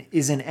 is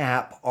an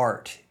app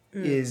art?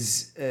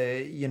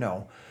 You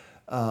know,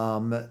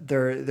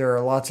 there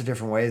are lots of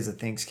different ways that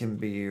things can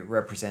be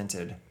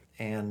represented.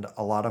 And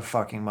a lot of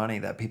fucking money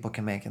that people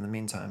can make in the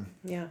meantime.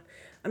 Yeah.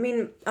 I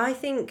mean, I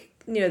think,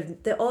 you know,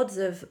 the odds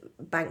of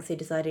Banksy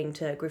deciding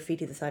to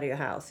graffiti the side of your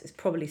house is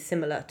probably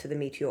similar to the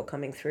meteor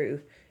coming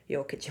through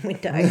your kitchen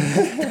window.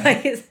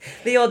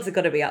 The odds are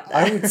got to be up there.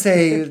 I would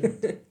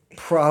say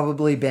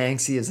probably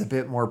Banksy is a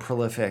bit more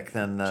prolific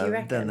than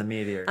the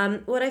meteor.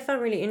 What I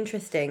found really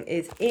interesting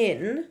is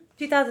in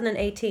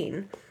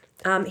 2018,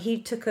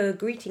 he took a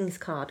greetings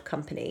card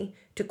company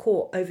to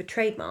court over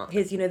trademark.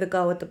 Here's, you know, the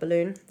girl with the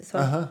balloon, this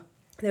one.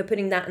 They were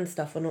putting that and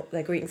stuff on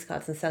their greetings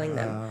cards and selling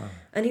them.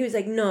 And he was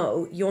like,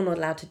 no, you're not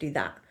allowed to do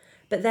that.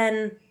 But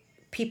then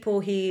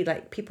people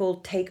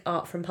take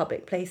art from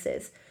public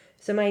places.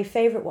 So my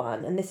favourite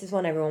one, and this is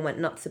one everyone went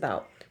nuts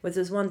about, was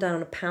there's one down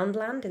on a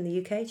Poundland in the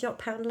UK. Do you know what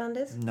Poundland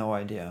is? No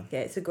idea. Yeah,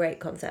 it's a great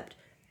concept.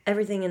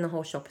 Everything in the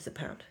whole shop is a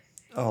pound.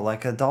 Oh,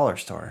 like a dollar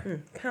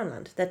store.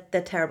 Poundland.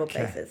 They're terrible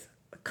places.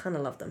 I kind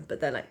of love them, but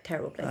they're like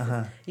terrible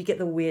places. You get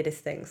the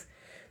weirdest things.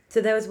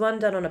 So there was one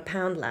done on a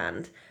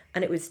Poundland,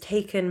 and it was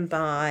taken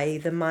by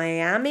the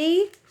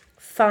Miami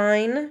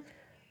Fine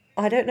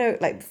Art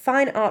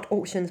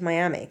Auctions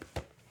Miami.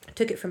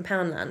 Took it from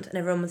Poundland, and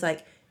everyone was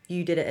like,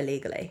 you did it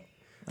illegally.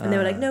 And they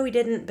were like, no, we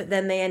didn't. But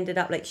then they ended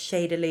up like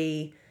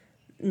shadily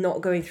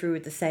not going through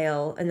with the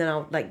sale, and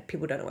then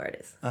people don't know where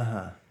it is.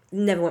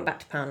 Never went back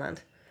to Poundland.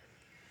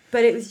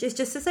 But it was just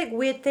this like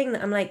weird thing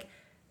that I'm like,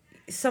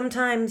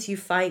 sometimes you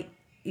fight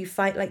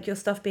like your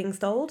stuff being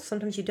sold,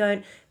 sometimes you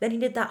don't. Then he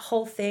did that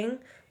whole thing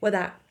where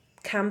that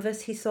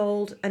canvas he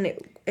sold, and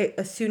it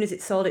as soon as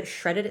it sold, it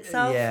shredded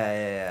itself.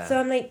 Yeah. So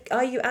I'm like,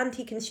 are you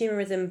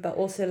anti-consumerism, but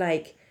also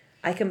like,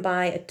 I can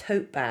buy a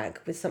tote bag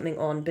with something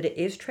on, but it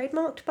is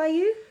trademarked by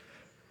you?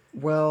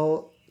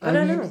 Well, I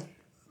don't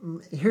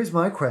know. Here's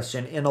my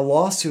question. In a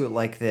lawsuit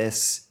like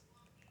this,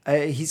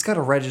 he's got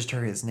to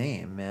register his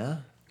name, yeah?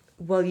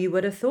 Well, you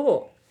would have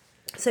thought.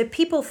 So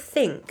people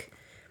think,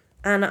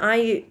 and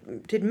I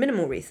did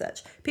minimal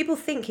research, people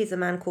think he's a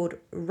man called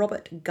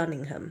Robert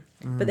Gunningham.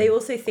 But they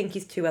also think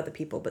he's two other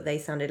people, but they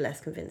sounded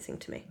less convincing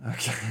to me.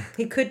 Okay.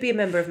 He could be a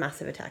member of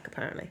Massive Attack,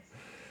 apparently.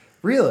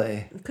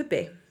 Really? Could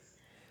be.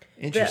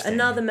 Interesting. But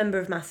another member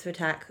of Massive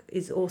Attack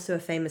is also a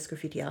famous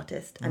graffiti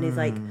artist and is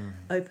like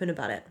open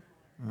about it.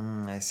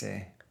 I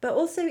see. But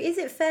also, is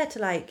it fair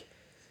to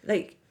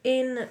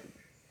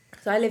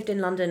so I lived in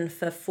London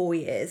for 4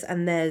 years,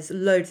 and there's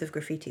loads of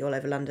graffiti all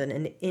over London,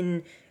 and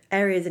in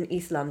areas in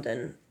East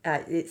London,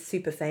 it's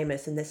super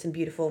famous, and there's some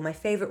beautiful. My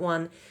favourite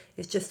one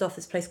is just off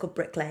this place called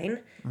Brick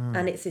Lane,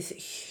 and it's this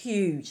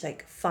huge,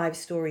 like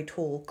 5-story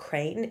tall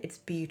crane. It's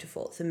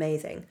beautiful. It's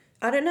amazing.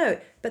 I don't know,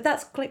 but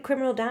that's like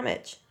criminal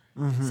damage.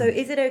 So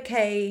is it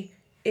okay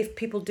if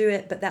people do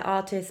it, but they're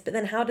artists? But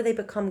then how do they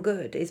become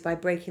good? Is by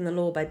breaking the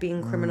law, by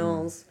being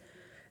criminals.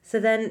 So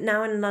then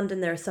now in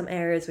London, there are some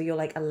areas where you're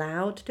like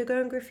allowed to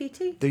go and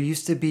graffiti. There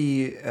used to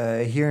be,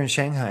 here in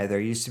Shanghai, there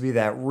used to be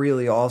that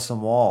really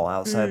awesome wall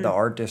outside the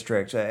art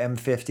district,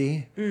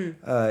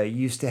 M50.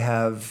 Used to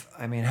have,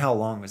 I mean, how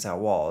long was that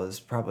wall? It was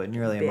probably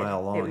nearly a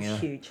mile long. It was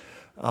huge.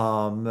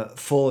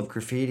 Full of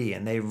graffiti,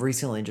 and they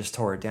recently just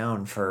tore it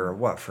down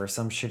for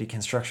some shitty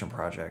construction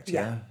project.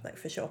 Yeah, like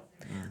for sure.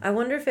 I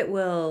wonder if it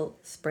will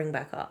spring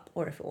back up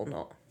or if it will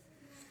not.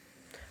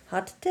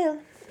 Hard to tell.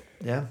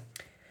 Yeah.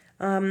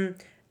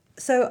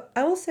 So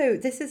I also,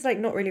 this is like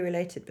not really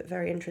related but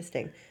very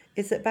interesting,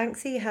 is that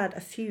Banksy had a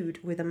feud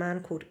with a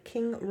man called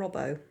King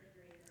Robbo.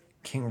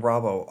 King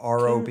Robbo,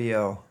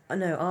 R-O-B-O.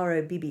 No,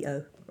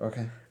 R-O-B-B-O.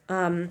 Okay.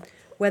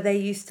 Where they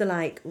used to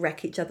like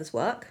wreck each other's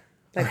work,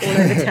 like all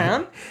over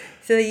town.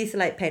 So they used to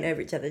like paint over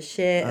each other's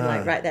shit and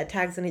like write their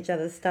tags on each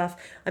other's stuff.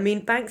 I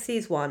mean,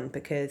 Banksy's won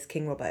because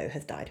King Robbo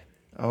has died.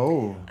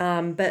 Oh.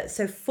 But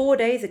so 4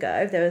 days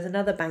ago, there was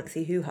another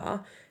Banksy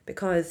hoo-ha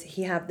because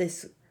he had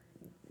this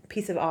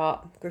piece of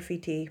art,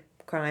 graffiti,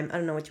 crime, I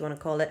don't know what you want to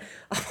call it,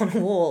 up on a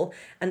wall,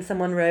 and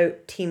someone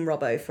wrote Team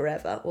Robbo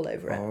Forever all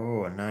over it.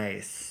 Oh,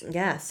 nice.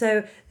 Yeah,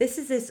 so this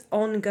is this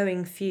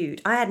ongoing feud.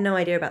 I had no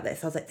idea about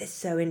this. I was like, this is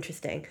so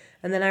interesting.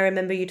 And then I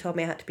remember you told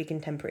me I had to be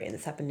contemporary, and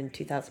this happened in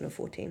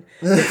 2014.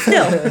 But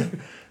still.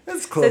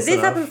 That's close So this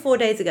enough. happened 4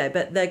 days ago,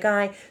 but the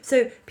guy...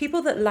 So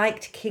people that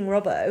liked King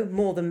Robbo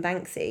more than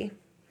Banksy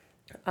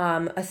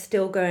are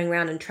still going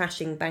around and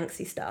trashing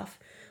Banksy stuff.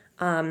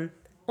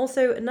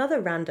 Also,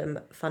 another random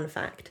fun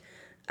fact.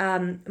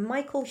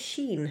 Michael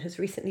Sheen has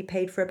recently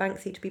paid for a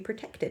Banksy to be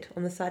protected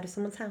on the side of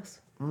someone's house.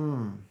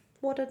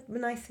 What a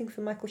nice thing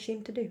for Michael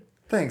Sheen to do.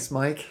 Thanks,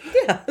 Mike.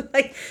 Yeah,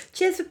 like,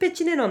 cheers for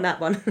pitching in on that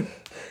one.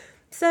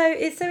 So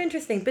it's so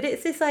interesting, but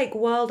it's this like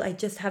world I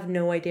just have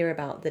no idea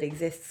about that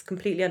exists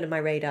completely under my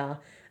radar.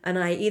 And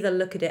I either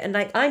look at it, and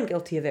like I'm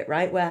guilty of it,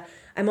 right? Where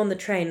I'm on the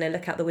train and I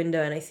look out the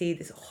window and I see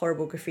this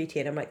horrible graffiti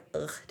and I'm like,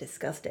 ugh,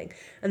 disgusting.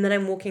 And then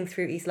I'm walking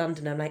through East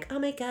London and I'm like, oh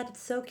my God,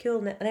 it's so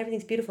cool and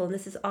everything's beautiful and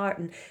this is art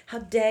and how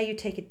dare you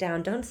take it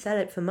down? Don't sell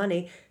it for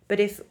money.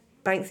 But if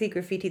Banksy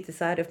graffitied the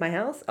side of my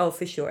house, oh,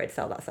 for sure, I'd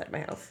sell that side of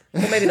my house.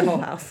 Or maybe the whole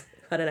house.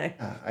 I don't know.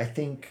 I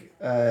think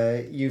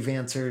you've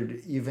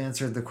answered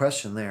the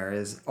question there.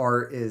 Is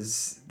art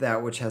is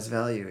that which has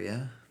value,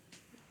 yeah?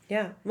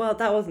 Yeah, well,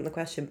 that wasn't the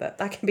question, but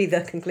that can be the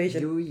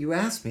conclusion. You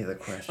asked me the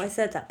question. I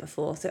said that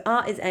before. So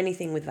art is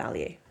anything with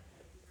value.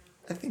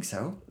 I think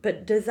so.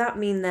 But does that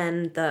mean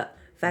then that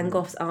Van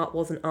Gogh's art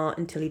wasn't art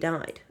until he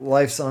died?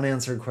 Life's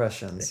unanswered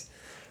questions.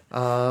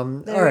 All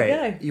we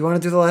right. go. You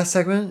want to do the last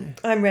segment?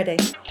 I'm ready.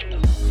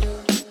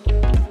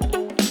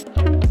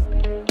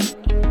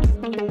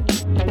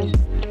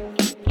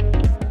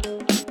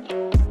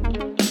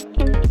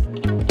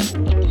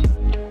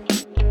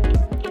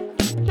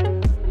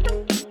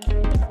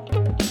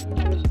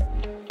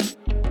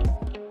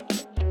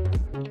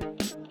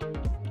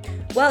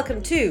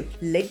 Welcome to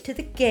Late to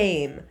the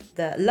Game,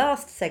 the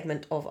last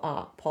segment of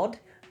our pod,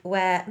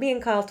 where me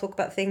and Carl talk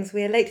about things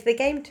we're late to the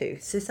game to.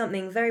 So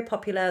something very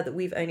popular that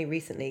we've only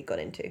recently got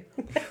into.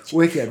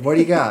 Wicked. What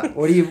do you got?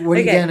 What are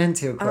you getting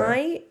into, Claire?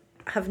 I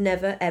have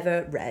never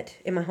ever read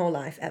in my whole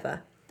life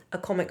ever a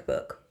comic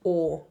book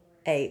or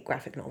a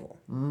graphic novel.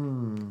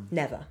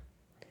 Never.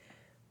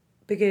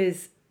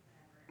 Because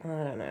I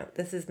don't know.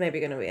 This is maybe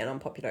going to be an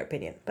unpopular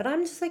opinion, but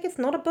I'm just like, it's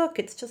not a book.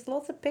 It's just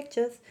lots of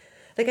pictures.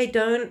 Like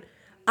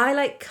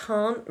I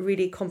can't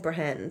really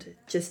comprehend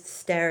just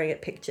staring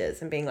at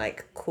pictures and being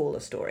like, cool,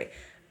 a story.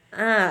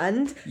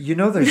 And... You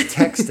know there's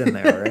text in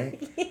there,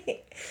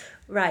 right?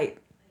 Right.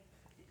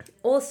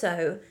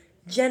 Also,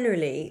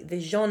 generally, the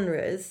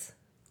genres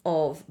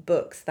of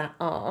books that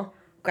are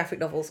graphic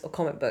novels or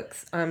comic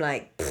books, I'm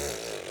like...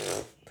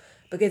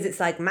 Because it's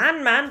like,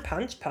 man,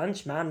 punch,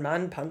 punch,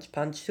 man, punch,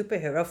 punch,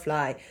 superhero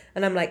fly.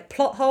 And I'm like,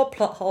 plot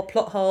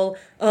hole.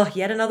 Oh,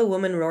 yet another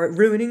woman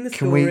ruining the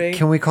story.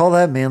 Can we call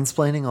that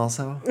mansplaining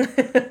also?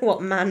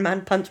 What,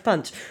 man, punch,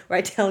 where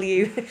I tell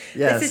you,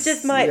 Yes, this is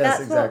just yes,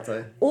 that's exactly.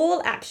 what,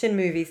 all action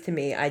movies to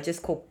me, I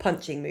just call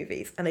punching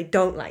movies, and I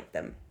don't like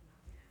them.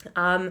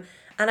 And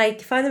I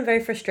find them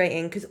very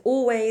frustrating, because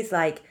always,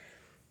 like,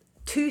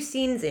 2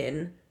 scenes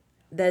in,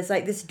 there's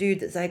like this dude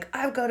that's like,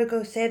 I've got to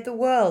go save the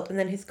world. And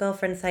then his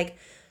girlfriend's like,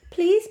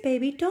 please,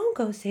 baby, don't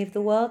go save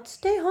the world.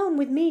 Stay home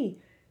with me.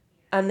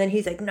 And then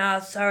he's like, nah,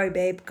 sorry,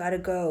 babe. Gotta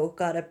go.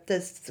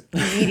 This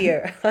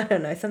meteor. I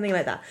don't know, something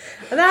like that.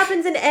 And that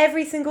happens in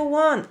every single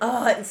one.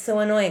 Oh, it's so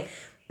annoying.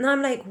 And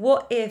I'm like,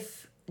 what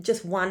if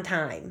just one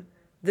time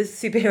the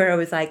superhero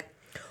was like,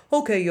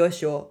 okay, you're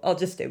sure. I'll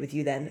just stay with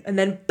you then. And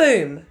then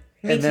boom,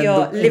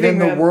 meteor, living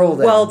room,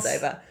 world's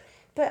over.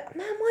 But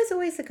man, why is it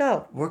always a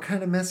girl? What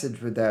kind of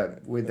message would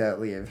that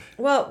leave?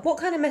 Well, what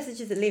kind of message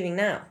is it leaving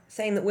now?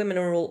 Saying that women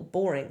are all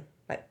boring,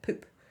 like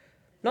poop.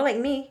 Not like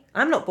me.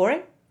 I'm not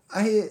boring.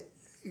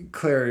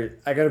 Claire,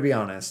 I gotta be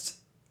honest.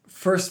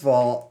 First of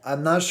all,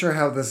 I'm not sure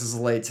how this is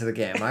late to the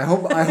game. I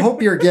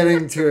hope you're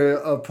getting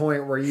to a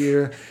point where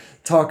you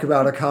talk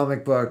about a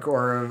comic book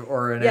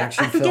or an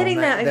action film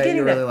that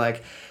you really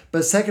like.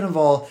 But second of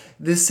all,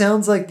 this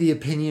sounds like the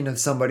opinion of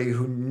somebody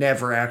who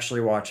never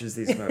actually watches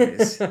these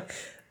movies.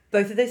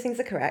 Both of those things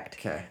are correct.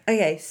 Okay.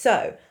 Okay,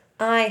 so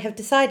I have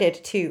decided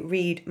to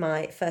read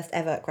my first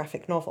ever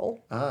graphic novel.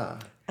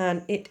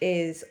 And it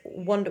is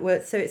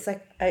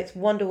it's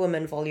Wonder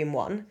Woman Volume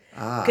 1.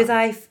 Because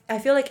I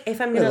feel like if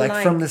I'm going to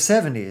like from the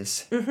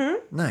 70s.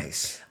 Mm-hmm.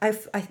 Nice.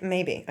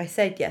 Maybe. I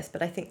said yes,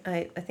 but I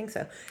think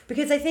so.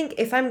 Because I think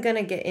if I'm going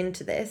to get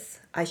into this,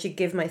 I should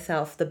give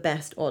myself the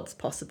best odds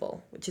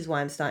possible, which is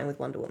why I'm starting with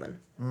Wonder Woman.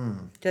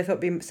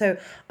 So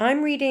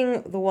I'm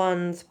reading the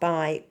ones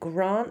by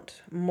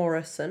Grant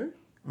Morrison.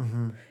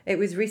 Mm-hmm. It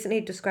was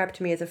recently described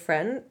to me as a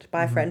friend,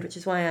 which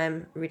is why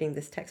I'm reading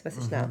this text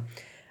message now,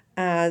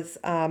 as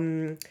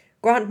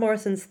Grant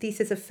Morrison's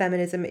Thesis of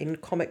Feminism in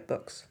Comic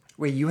Books.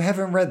 Wait, you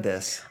haven't read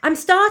this? I'm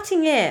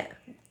starting it.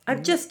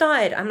 I've just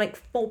started. I'm like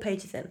 4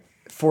 pages in.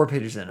 4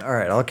 pages in. All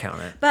right, I'll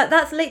count it. But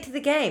that's late to the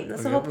game.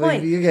 That's the whole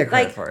point. You get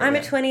credit for it. I'm a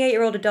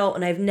 28-year-old adult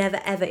and I've never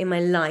ever in my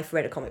life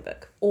read a comic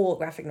book or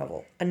graphic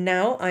novel. And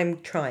now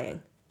I'm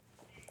trying.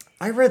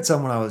 I read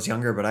some when I was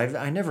younger, but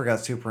I never got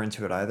super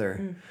into it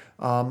either.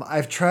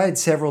 I've tried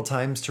several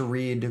times to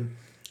read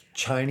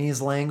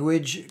Chinese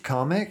language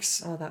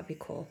comics. Oh, that'd be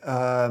cool.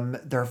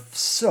 They're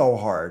so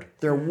hard.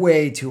 They're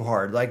way too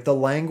hard. Like, the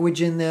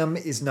language in them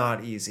is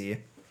not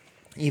easy.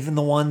 Even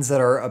the ones that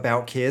are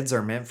about kids,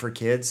 are meant for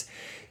kids,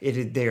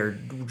 they're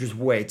just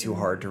way too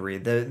hard to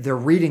read. Their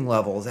reading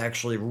level is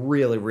actually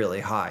really,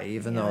 really high,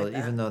 even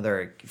though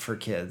they're for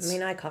kids. I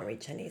mean, I can't read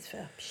Chinese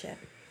for shit.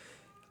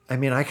 I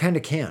mean, I kind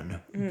of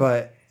can,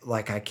 but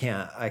like I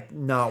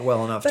not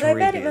well enough but to read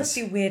But I bet these. it must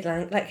be weird.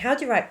 Like, how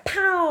do you write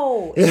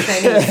 "pow" in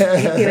Chinese?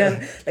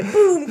 Like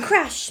boom,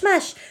 crash,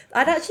 smash.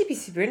 I'd actually be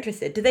super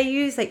interested. Do they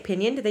use like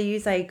pinyin? Do they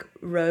use like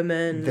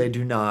Roman? They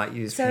do not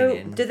use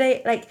pinyin. pinyin. Do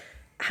they like?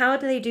 How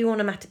do they do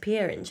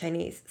onomatopoeia in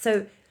Chinese?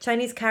 So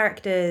Chinese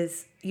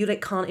characters, you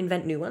like can't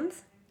invent new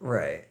ones.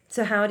 Right.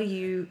 So how do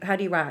you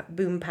write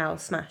boom, pow,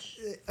 smash?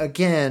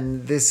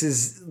 Again, this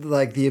is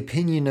like the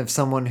opinion of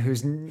someone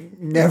who's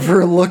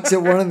never looked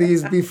at one of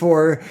these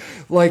before.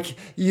 Like,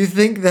 you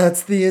think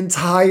that's the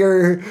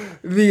entire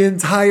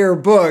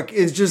book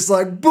is just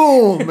like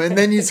boom, and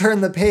then you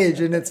turn the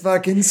page and it's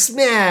fucking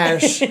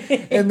smash,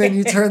 and then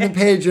you turn the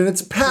page and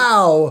it's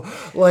pow.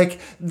 Like,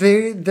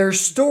 they're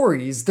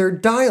stories, they're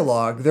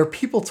dialogue, they're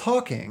people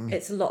talking.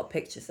 It's a lot of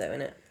pictures though,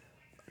 isn't it?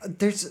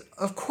 There's,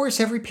 of course,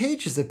 every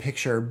page is a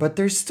picture, but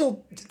there's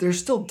still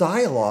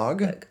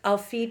dialogue. Look,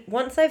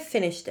 once I've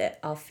finished it,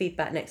 I'll feed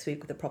back next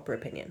week with a proper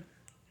opinion.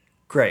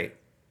 Great.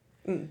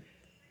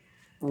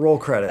 Roll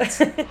credits.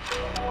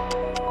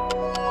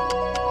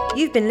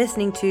 You've been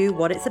listening to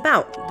What It's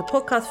About, the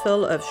podcast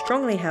full of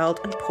strongly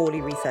held and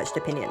poorly researched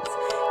opinions.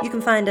 You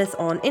can find us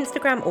on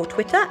Instagram or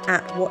Twitter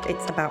at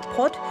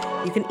whatitsaboutpod.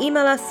 You can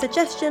email us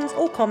suggestions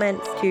or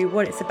comments to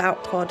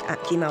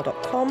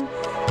whatitsaboutpod@gmail.com.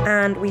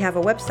 And we have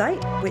a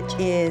website, which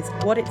is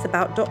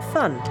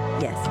whatitsabout.fun.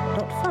 Yes,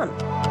 .fun.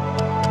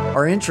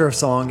 Our intro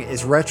song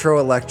is Retro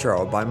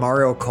Electro by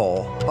Mario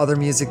Cole. Other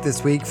music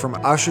this week from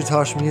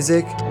Ashutosh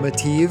Music,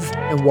 Mativ,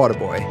 and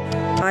Waterboy.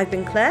 I've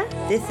been Claire.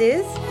 This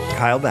is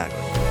Kyle Bagley.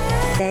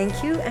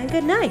 Thank you and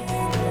good night.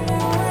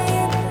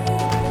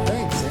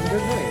 Thanks and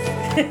good night.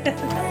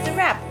 That's a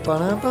wrap.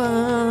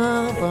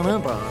 Ba-da-ba,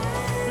 ba-da-ba.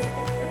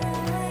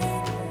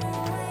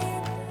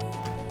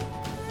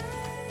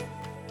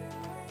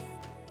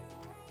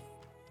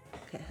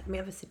 Let me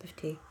have a sip of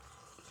tea.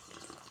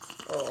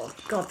 Oh,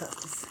 God, that's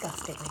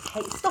disgusting.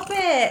 Stop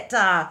it!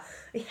 I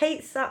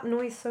hate that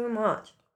noise so much.